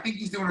good. I think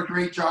he's doing a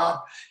great job.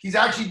 He's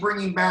actually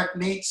bringing back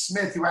Nate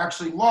Smith, who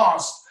actually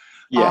lost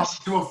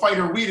to a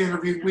fighter we'd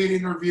interviewed. We'd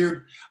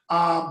interviewed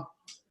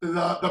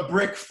the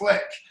Brick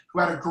Flick, who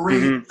had a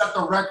great, set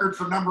the record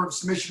for number of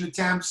submission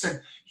attempts,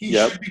 and he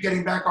should be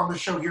getting back on the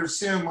show here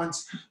soon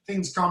once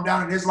things calm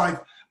down in his life.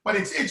 But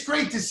it's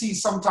great to see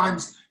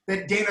sometimes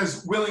that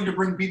Dana's willing to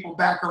bring people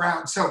back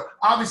around. So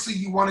obviously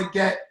you want to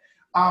get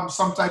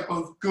some type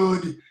of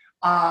good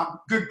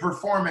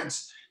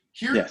performance.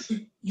 Here,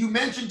 you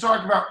mentioned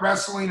talking about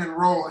wrestling and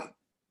rolling.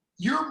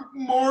 You're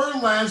more or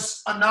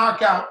less a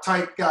knockout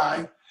type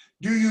guy.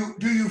 Do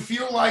you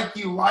feel like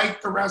you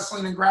like the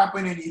wrestling and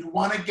grappling and you'd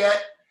want to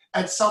get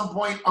at some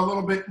point a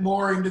little bit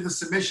more into the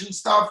submission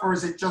stuff, or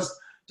is it just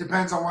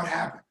depends on what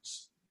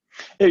happens?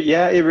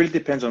 Yeah, it really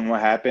depends on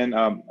what happened.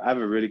 I have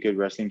a really good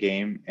wrestling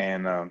game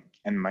and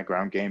my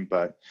ground game,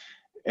 but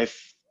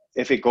if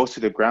it goes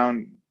to the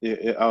ground,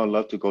 I would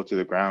love to go to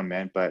the ground,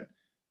 man. But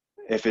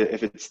if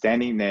it's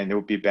standing, then it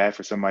would be bad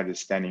for somebody to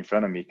stand in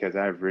front of me, because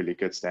I have really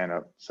good stand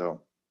up.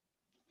 So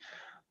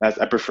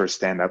I prefer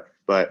stand up,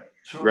 but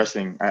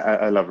wrestling,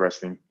 I love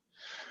wrestling.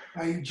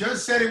 Now, you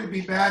just said it would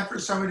be bad for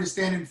somebody to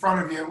stand in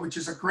front of you, which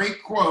is a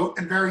great quote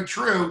and very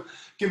true,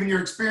 given your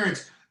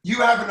experience.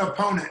 You have an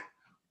opponent.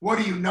 What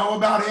do you know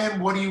about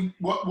him? What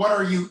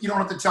are you? You don't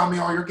have to tell me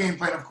all your game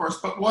plan, of course,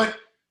 but what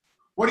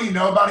do you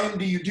know about him?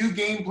 Do you do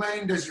game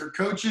planning? Does your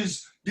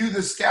coaches do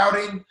the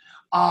scouting?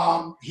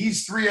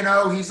 He's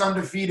 3-0. He's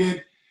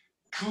undefeated.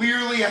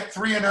 Clearly, at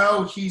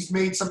 3-0, he's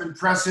made some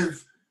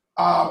impressive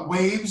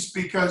waves,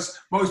 because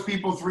most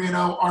people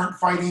 3-0 aren't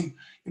fighting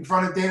in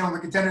front of Dana on the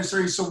Contender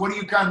Series. So what do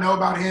you kind of know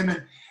about him,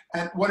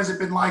 and what has it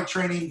been like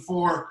training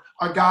for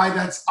a guy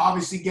that's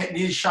obviously getting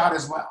his shot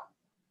as well?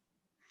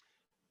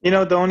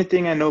 The only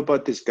thing I know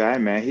about this guy,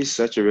 man, he's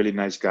such a really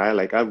nice guy.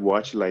 Like, I've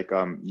watched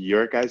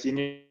your guys'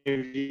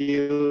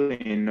 interview,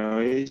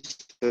 he's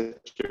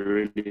such a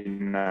really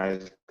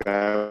nice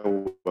guy,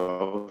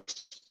 well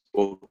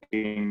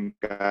outspoken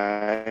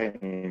guy.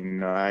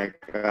 I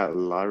got a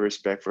lot of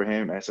respect for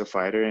him as a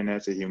fighter and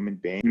as a human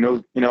being.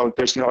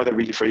 There's no other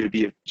reason for you to be.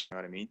 You know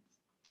what I mean?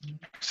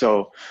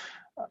 So,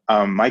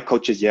 my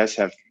coaches, yes,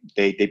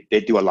 they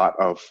do a lot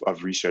of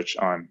research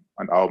on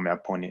all my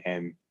opponent,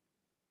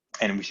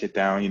 and we sit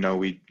down.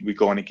 We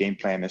go on a game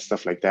plan and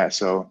stuff like that.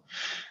 So,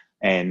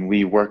 and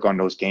we work on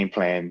those game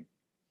plan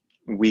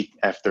week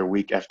after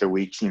week after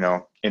week.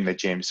 In the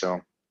gym.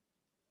 So.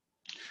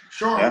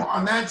 Sure, Yeah.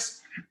 and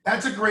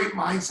that's a great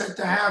mindset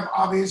to have.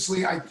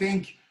 Obviously, I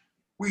think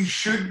we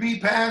should be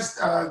past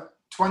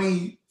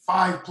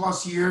 25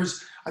 plus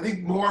years. I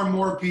think more and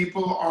more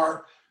people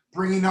are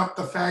bringing up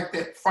the fact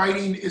that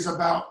fighting is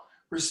about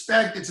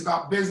respect. It's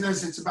about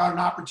business. It's about an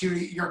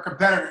opportunity. You're a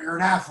competitor. You're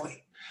an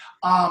athlete.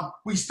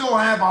 We still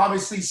have,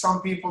 obviously,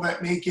 some people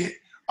that make it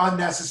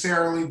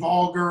unnecessarily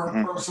vulgar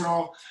or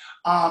personal.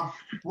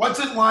 What's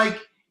it like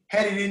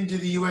headed into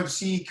the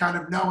UFC, kind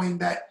of knowing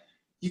that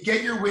you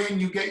get your win,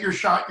 you get your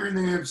shot, you're in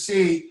the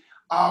UFC.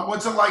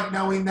 What's it like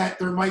knowing that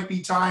there might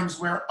be times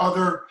where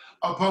other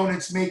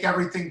opponents make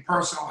everything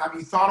personal? Have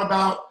you thought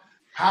about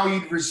how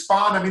you'd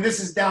respond? I mean, this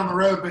is down the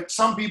road, but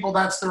some people,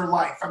 that's their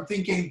life. I'm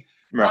thinking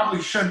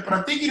probably shouldn't, but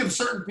I'm thinking of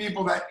certain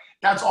people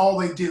that's all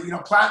they do.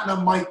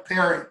 Platinum Mike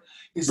Perry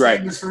is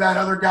famous for that.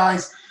 Other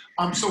guys.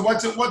 So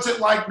what's it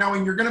like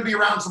knowing you're going to be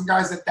around some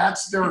guys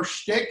that's their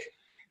shtick,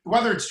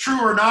 whether it's true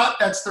or not,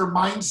 that's their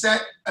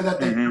mindset that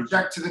they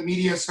project to the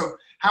media. So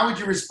how would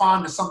you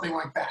respond to something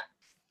like that?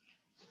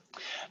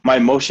 My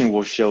emotion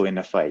will show in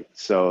the fight.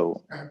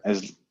 So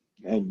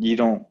you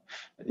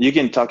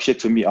can talk shit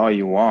to me all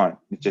you want.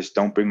 Just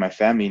don't bring my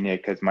family in there,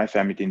 because my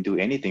family didn't do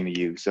anything to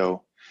you.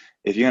 So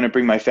if you're gonna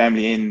bring my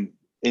family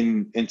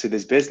into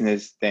this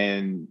business,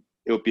 then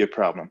it'll be a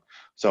problem.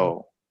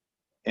 So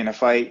in a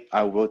fight,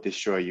 I will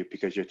destroy you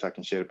because you're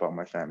talking shit about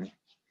my family.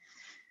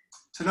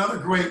 It's another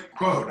great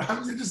quote.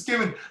 I'm just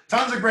giving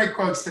tons of great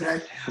quotes today.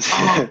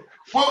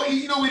 Well,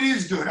 it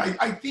is good.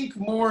 I think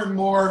more and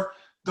more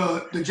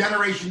the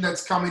generation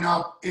that's coming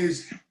up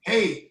is,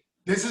 hey,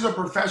 this is a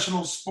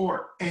professional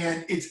sport.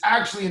 And it's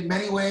actually in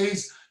many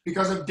ways,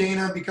 because of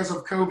Dana, because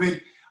of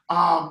COVID,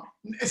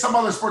 some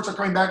other sports are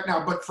coming back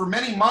now. But for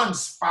many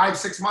months,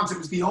 5-6 months, it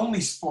was the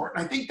only sport.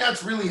 And I think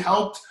that's really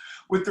helped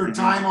with their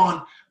time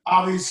on,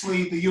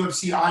 obviously, the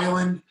UFC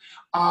Island,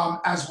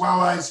 as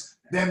well as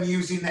them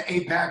using the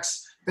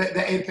Apex.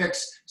 The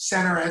Apex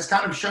Center has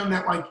kind of shown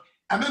that, like,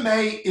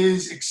 MMA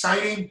is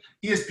exciting.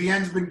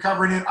 ESPN's been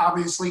covering it,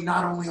 obviously,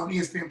 not only on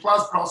ESPN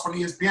Plus, but also on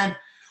ESPN.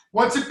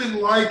 What's it been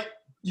like?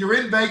 You're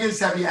in Vegas.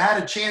 Have you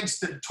had a chance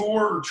to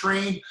tour or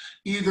train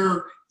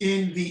either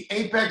in the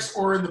Apex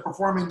or in the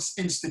Performance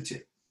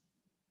Institute?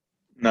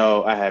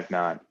 No, I have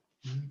not.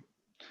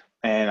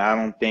 And I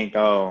don't think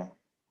they'll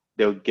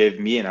give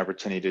me an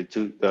opportunity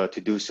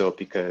to do so,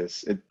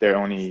 because they're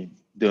only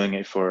doing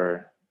it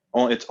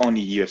it's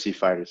only UFC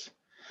fighters.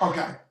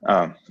 Okay.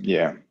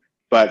 Yeah.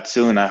 But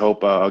soon I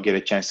hope I'll get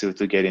a chance to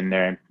get in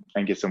there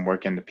and get some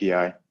work in the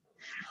PI.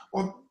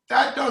 Well,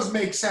 that does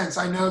make sense.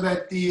 I know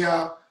that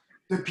the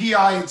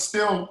PI, it's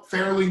still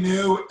fairly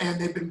new,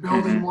 and they've been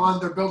building one.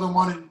 They're building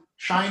one in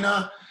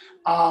China,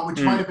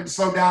 which might have been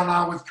slowed down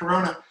now with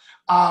Corona.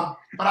 But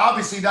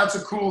obviously that's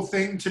a cool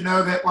thing to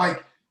know that,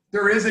 like,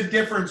 there is a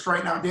difference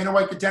right now. Dana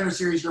White Contender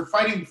Series, you're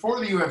fighting for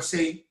the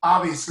UFC,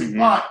 obviously,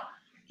 but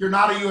you're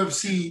not a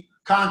UFC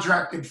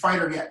contracted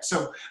fighter yet.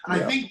 So, and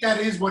I think that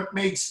is what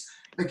makes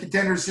the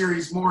Contender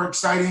Series more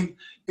exciting,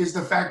 is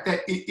the fact that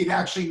it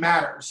actually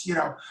matters.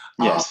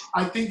 Yes.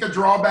 I think a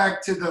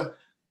drawback to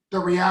the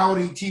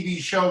reality TV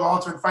show, The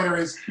Ultimate Fighter,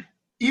 is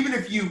even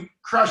if you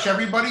crush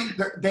everybody,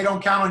 they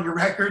don't count on your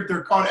record.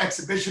 They're called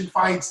exhibition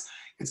fights.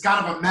 It's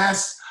kind of a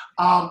mess.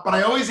 But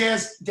I always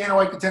ask Dana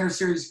White Contender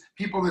Series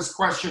people this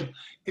question: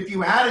 if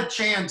you had a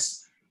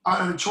chance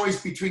and a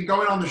choice between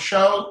going on the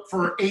show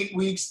for 8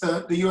 weeks,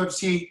 the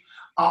UFC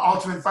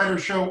Ultimate Fighter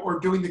show, or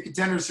doing the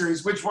Contender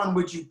Series, which one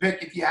would you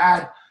pick if you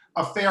had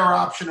a fair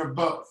option of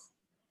both?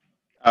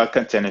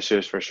 Contender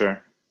Series for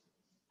sure.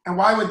 And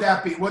why would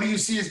that be? What do you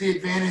see as the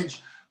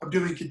advantage of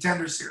doing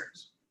Contender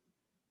Series?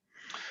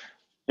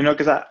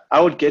 Because I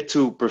would get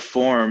to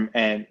perform,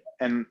 and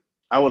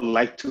I would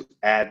like to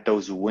add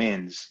those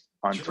wins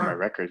onto my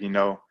record,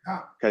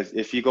 because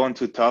if you go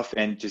into tough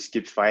and just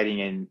keep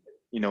fighting,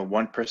 and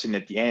one person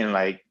at the end,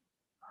 like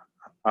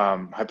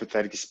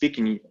hypothetically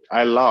speaking,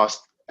 I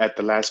lost at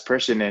the last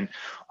person, and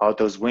all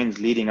those wins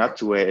leading up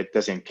to it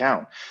doesn't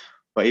count.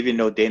 But even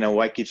though Dana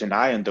White keeps an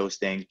eye on those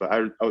things, but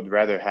I would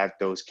rather have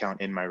those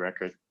count in my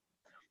record.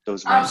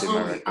 Those wins.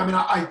 Absolutely. In my record. I mean,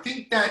 I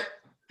think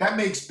that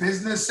makes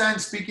business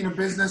sense. Speaking of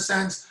business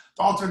sense,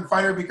 the Ultimate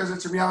Fighter, because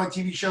it's a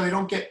reality TV show, they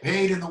don't get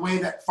paid in the way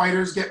that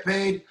fighters get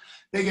paid.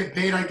 They get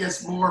paid, I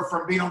guess, more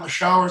from being on the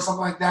show or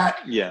something like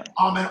that. Yeah.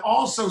 And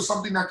also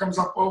something that comes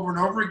up over and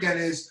over again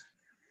is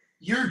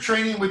you're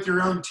training with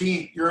your own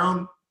team, your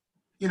own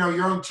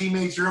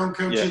teammates, your own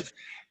coaches.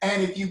 Yeah.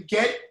 And if you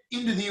get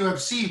into the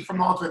UFC from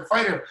the Ultimate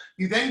Fighter,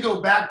 you then go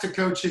back to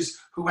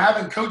coaches who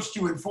haven't coached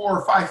you in 4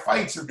 or 5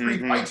 fights or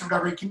 3 fights or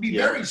whatever. It can be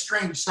very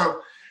strange. So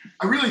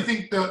I really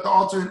think the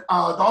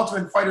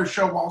Ultimate Fighter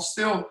show, while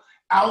still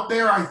out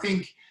there, I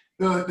think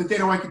the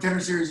Dana White Contender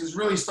Series is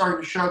really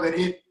starting to show that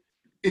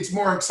it's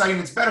more exciting.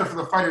 It's better for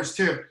the fighters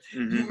too.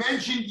 Mm-hmm. You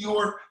mentioned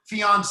your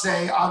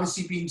fiance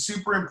obviously being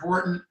super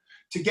important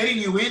to getting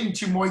you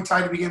into Muay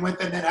Thai to begin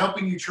with, and then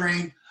helping you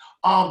train.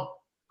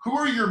 Who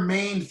are your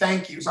main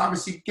thank yous?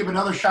 Obviously, give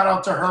another shout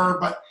out to her,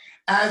 but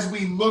as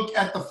we look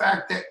at the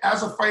fact that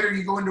as a fighter,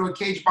 you go into a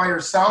cage by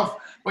yourself,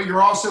 but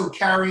you're also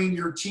carrying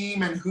your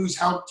team and who's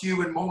helped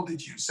you and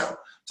molded you. So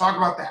talk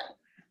about that.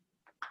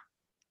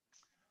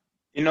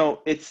 You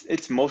know,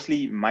 it's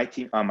mostly my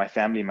team, my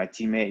family, my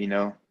teammate. You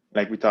know,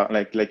 like we talk,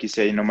 like you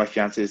say, you know, my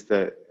fiance is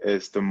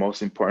the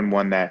most important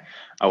one that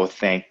I will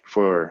thank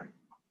for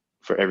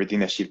everything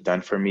that she's done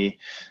for me,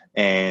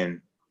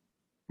 and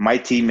my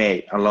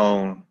teammate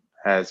alone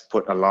has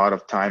put a lot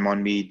of time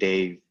on me.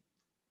 They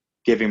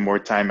giving more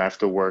time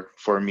after work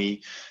for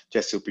me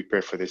just to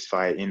prepare for this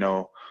fight. You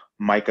know,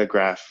 Micah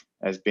Graff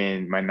has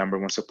been my number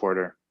one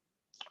supporter.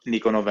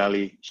 Nico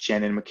Novelli,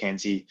 Shannon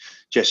McKenzie,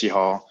 Jesse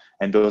Hall,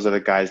 and those are the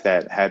guys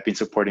that have been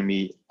supporting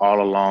me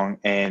all along.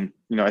 And,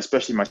 you know,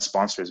 especially my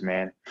sponsors,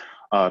 man,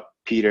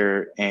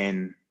 Peter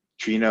and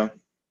Trina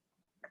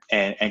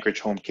and Anchorage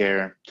Home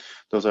Care.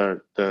 Those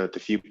are the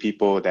few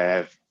people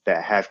that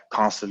have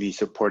constantly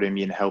supported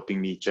me and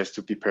helping me just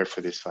to prepare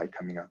for this fight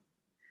coming up.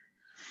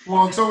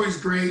 Well, it's always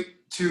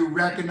great to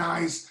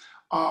recognize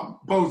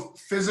both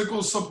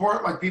physical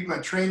support, like people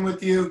that train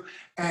with you,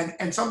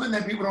 and something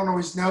that people don't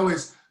always know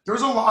is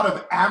there's a lot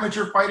of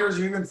amateur fighters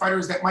or even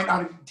fighters that might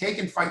not have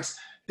taken fights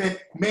that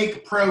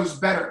make pros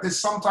better. This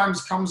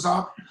sometimes comes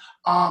up.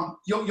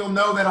 You'll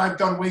know that I've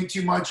done way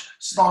too much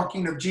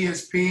stalking of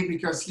GSP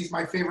because he's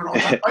my favorite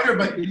all-time fighter,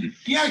 but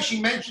he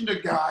actually mentioned a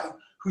guy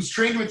who's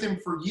trained with him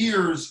for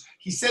years.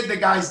 He said the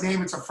guy's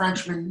name, it's a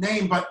Frenchman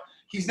name, but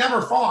he's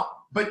never fought.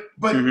 But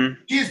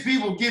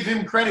GSP will give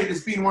him credit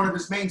as being one of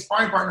his main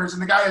sparring partners,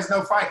 and the guy has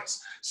no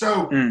fights.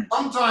 So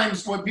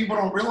sometimes what people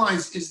don't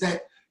realize is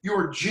that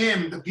your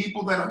gym, the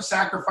people that are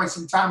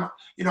sacrificing time,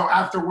 you know,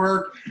 after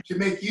work to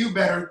make you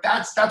better,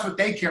 that's what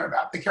they care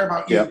about. They care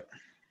about you. Yep.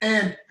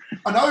 And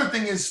another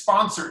thing is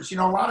sponsors. You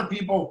know, a lot of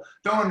people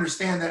don't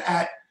understand that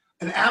at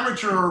an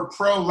amateur or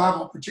pro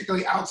level,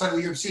 particularly outside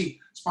of the UFC,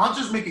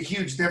 sponsors make a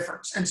huge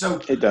difference. And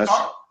so it does.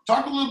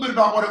 Talk a little bit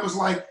about what it was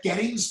like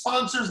getting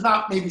sponsors,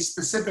 not maybe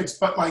specifics,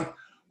 but like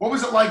what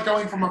was it like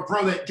going from a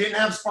pro that didn't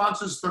have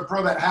sponsors to a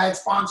pro that had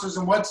sponsors,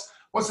 and what's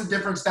the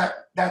difference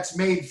that's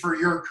made for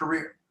your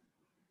career?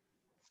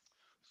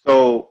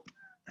 So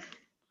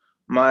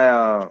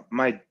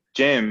my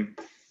gym,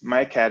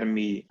 my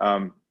academy,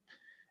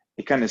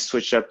 it kind of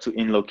switched up to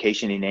in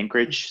location in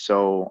Anchorage.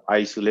 So I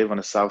used to live on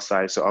the south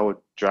side, so I would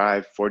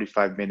drive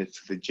 45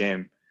 minutes to the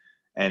gym.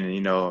 And,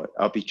 you know,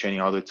 I'll be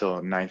training all the way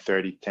till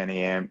 9:30, 10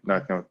 a.m.,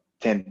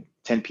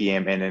 10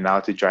 p.m., and then I'll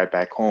have to drive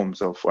back home.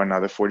 So for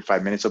another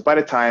 45 minutes. So by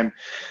the time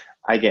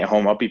I get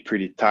home, I'll be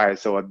pretty tired.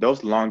 So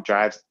those long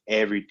drives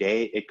every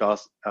day, it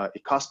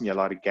costs me a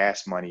lot of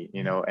gas money,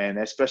 you know, and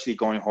especially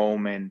going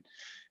home and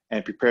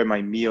prepare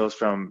my meals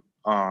from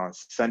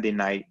Sunday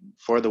night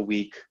for the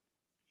week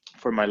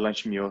for my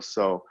lunch meals.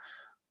 So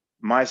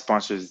my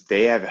sponsors,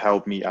 they have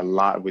helped me a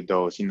lot with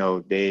those. You know,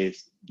 they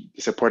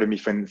supported me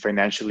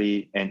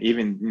financially, and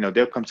even, you know,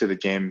 they'll come to the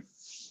gym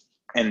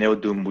and they'll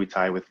do Muay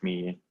Thai with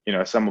me. You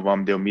know, some of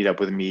them, they'll meet up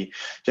with me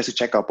just to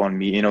check up on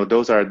me. You know,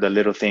 those are the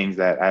little things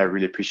that I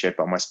really appreciate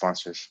about my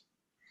sponsors.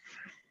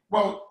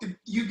 Well,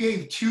 you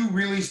gave two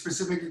really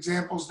specific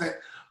examples that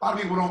a lot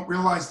of people don't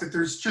realize, that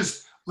there's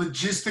just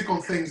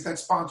logistical things that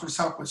sponsors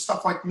help with,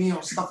 stuff like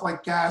meals, stuff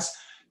like gas,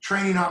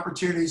 training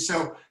opportunities.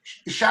 So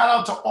shout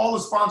out to all the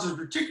sponsors,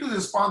 particularly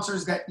the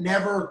sponsors that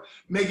never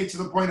make it to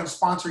the point of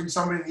sponsoring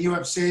somebody in the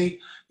UFC.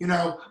 You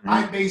know,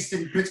 I'm based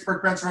in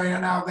Pittsburgh, Pennsylvania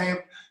now. They have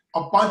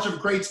a bunch of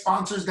great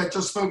sponsors that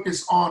just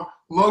focus on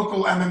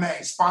local MMA,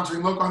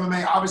 sponsoring local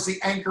MMA. Obviously,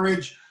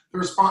 Anchorage,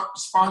 they're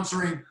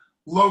sponsoring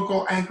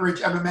local Anchorage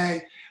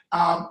MMA.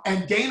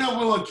 And Dana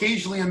will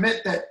occasionally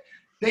admit that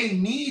they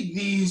need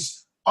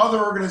these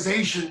other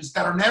organizations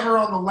that are never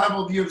on the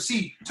level of the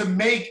UFC to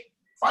make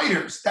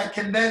fighters that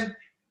can then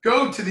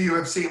go to the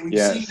UFC. And we've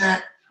seen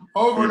that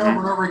over and over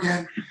and over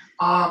again.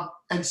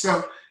 And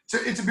so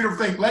it's a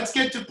beautiful thing. Let's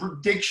get to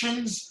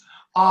predictions.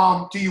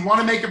 Do you want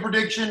to make a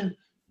prediction?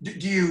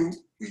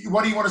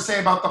 What do you want to say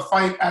about the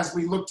fight as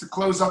we look to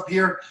close up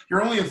here?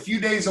 You're only a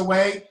few days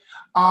away.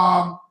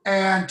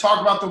 And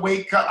talk about the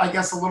weight cut, I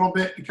guess, a little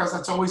bit, because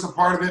that's always a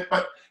part of it.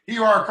 But here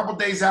you are a couple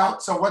days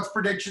out. So what's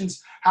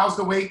predictions? How's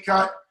the weight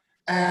cut?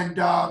 And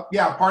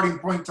parting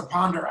point to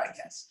ponder, I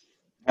guess.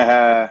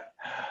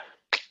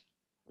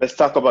 Let's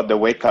talk about the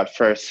weight cut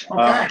first.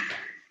 Okay.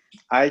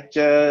 I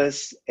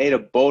just ate a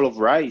bowl of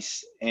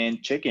rice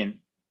and chicken.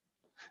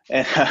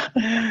 And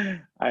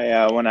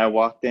when I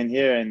walked in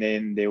here, and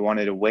then they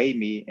wanted to weigh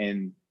me,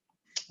 and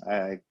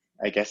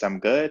I guess I'm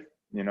good,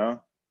 you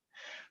know.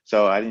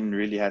 So I didn't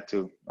really have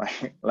to,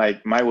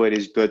 like my weight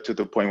is good to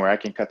the point where I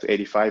can cut to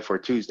 85 for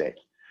Tuesday.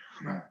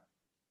 Right.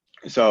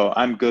 So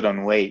I'm good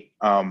on weight.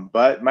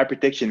 But my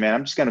prediction, man,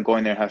 I'm just gonna go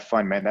in there and have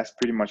fun, man. That's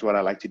pretty much what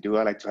I like to do.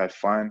 I like to have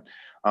fun.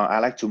 I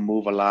like to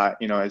move a lot.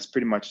 You know, it's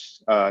pretty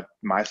much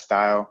my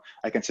style.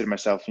 I consider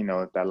myself,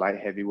 that light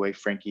heavyweight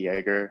Frankie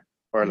Edgar,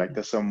 or like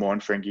the Samoan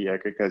Frankie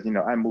Edgar, because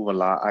I move a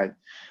lot.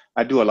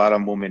 I do a lot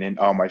of movement in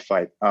all my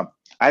fight. I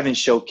haven't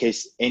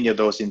showcased any of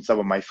those in some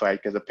of my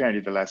fight because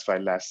apparently the last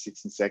fight lasts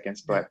 16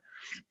 seconds, but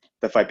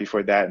the fight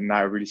before that,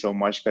 not really so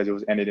much because it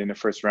was ended in the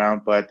first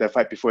round. But the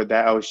fight before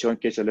that, I was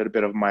showcasing a little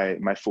bit of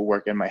my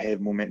footwork and my head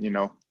movement.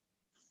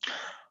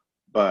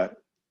 But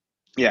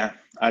yeah,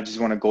 I just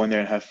want to go in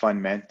there and have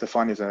fun, man.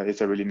 Stefan is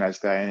a really nice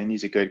guy and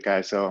he's a good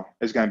guy, so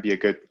it's gonna be a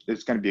good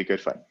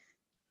fight.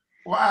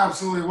 Well,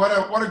 absolutely.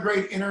 What a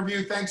great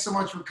interview. Thanks so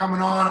much for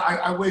coming on.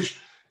 I wish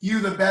you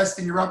the best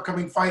in your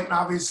upcoming fight, and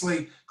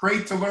obviously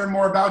great to learn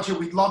more about you.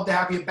 We'd love to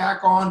have you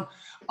back on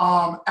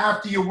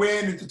after you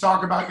win and to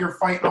talk about your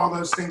fight and all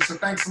those things. So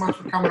thanks so much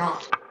for coming on.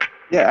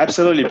 Yeah,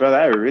 absolutely, brother.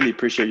 I really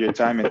appreciate your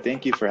time and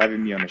thank you for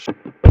having me on the show.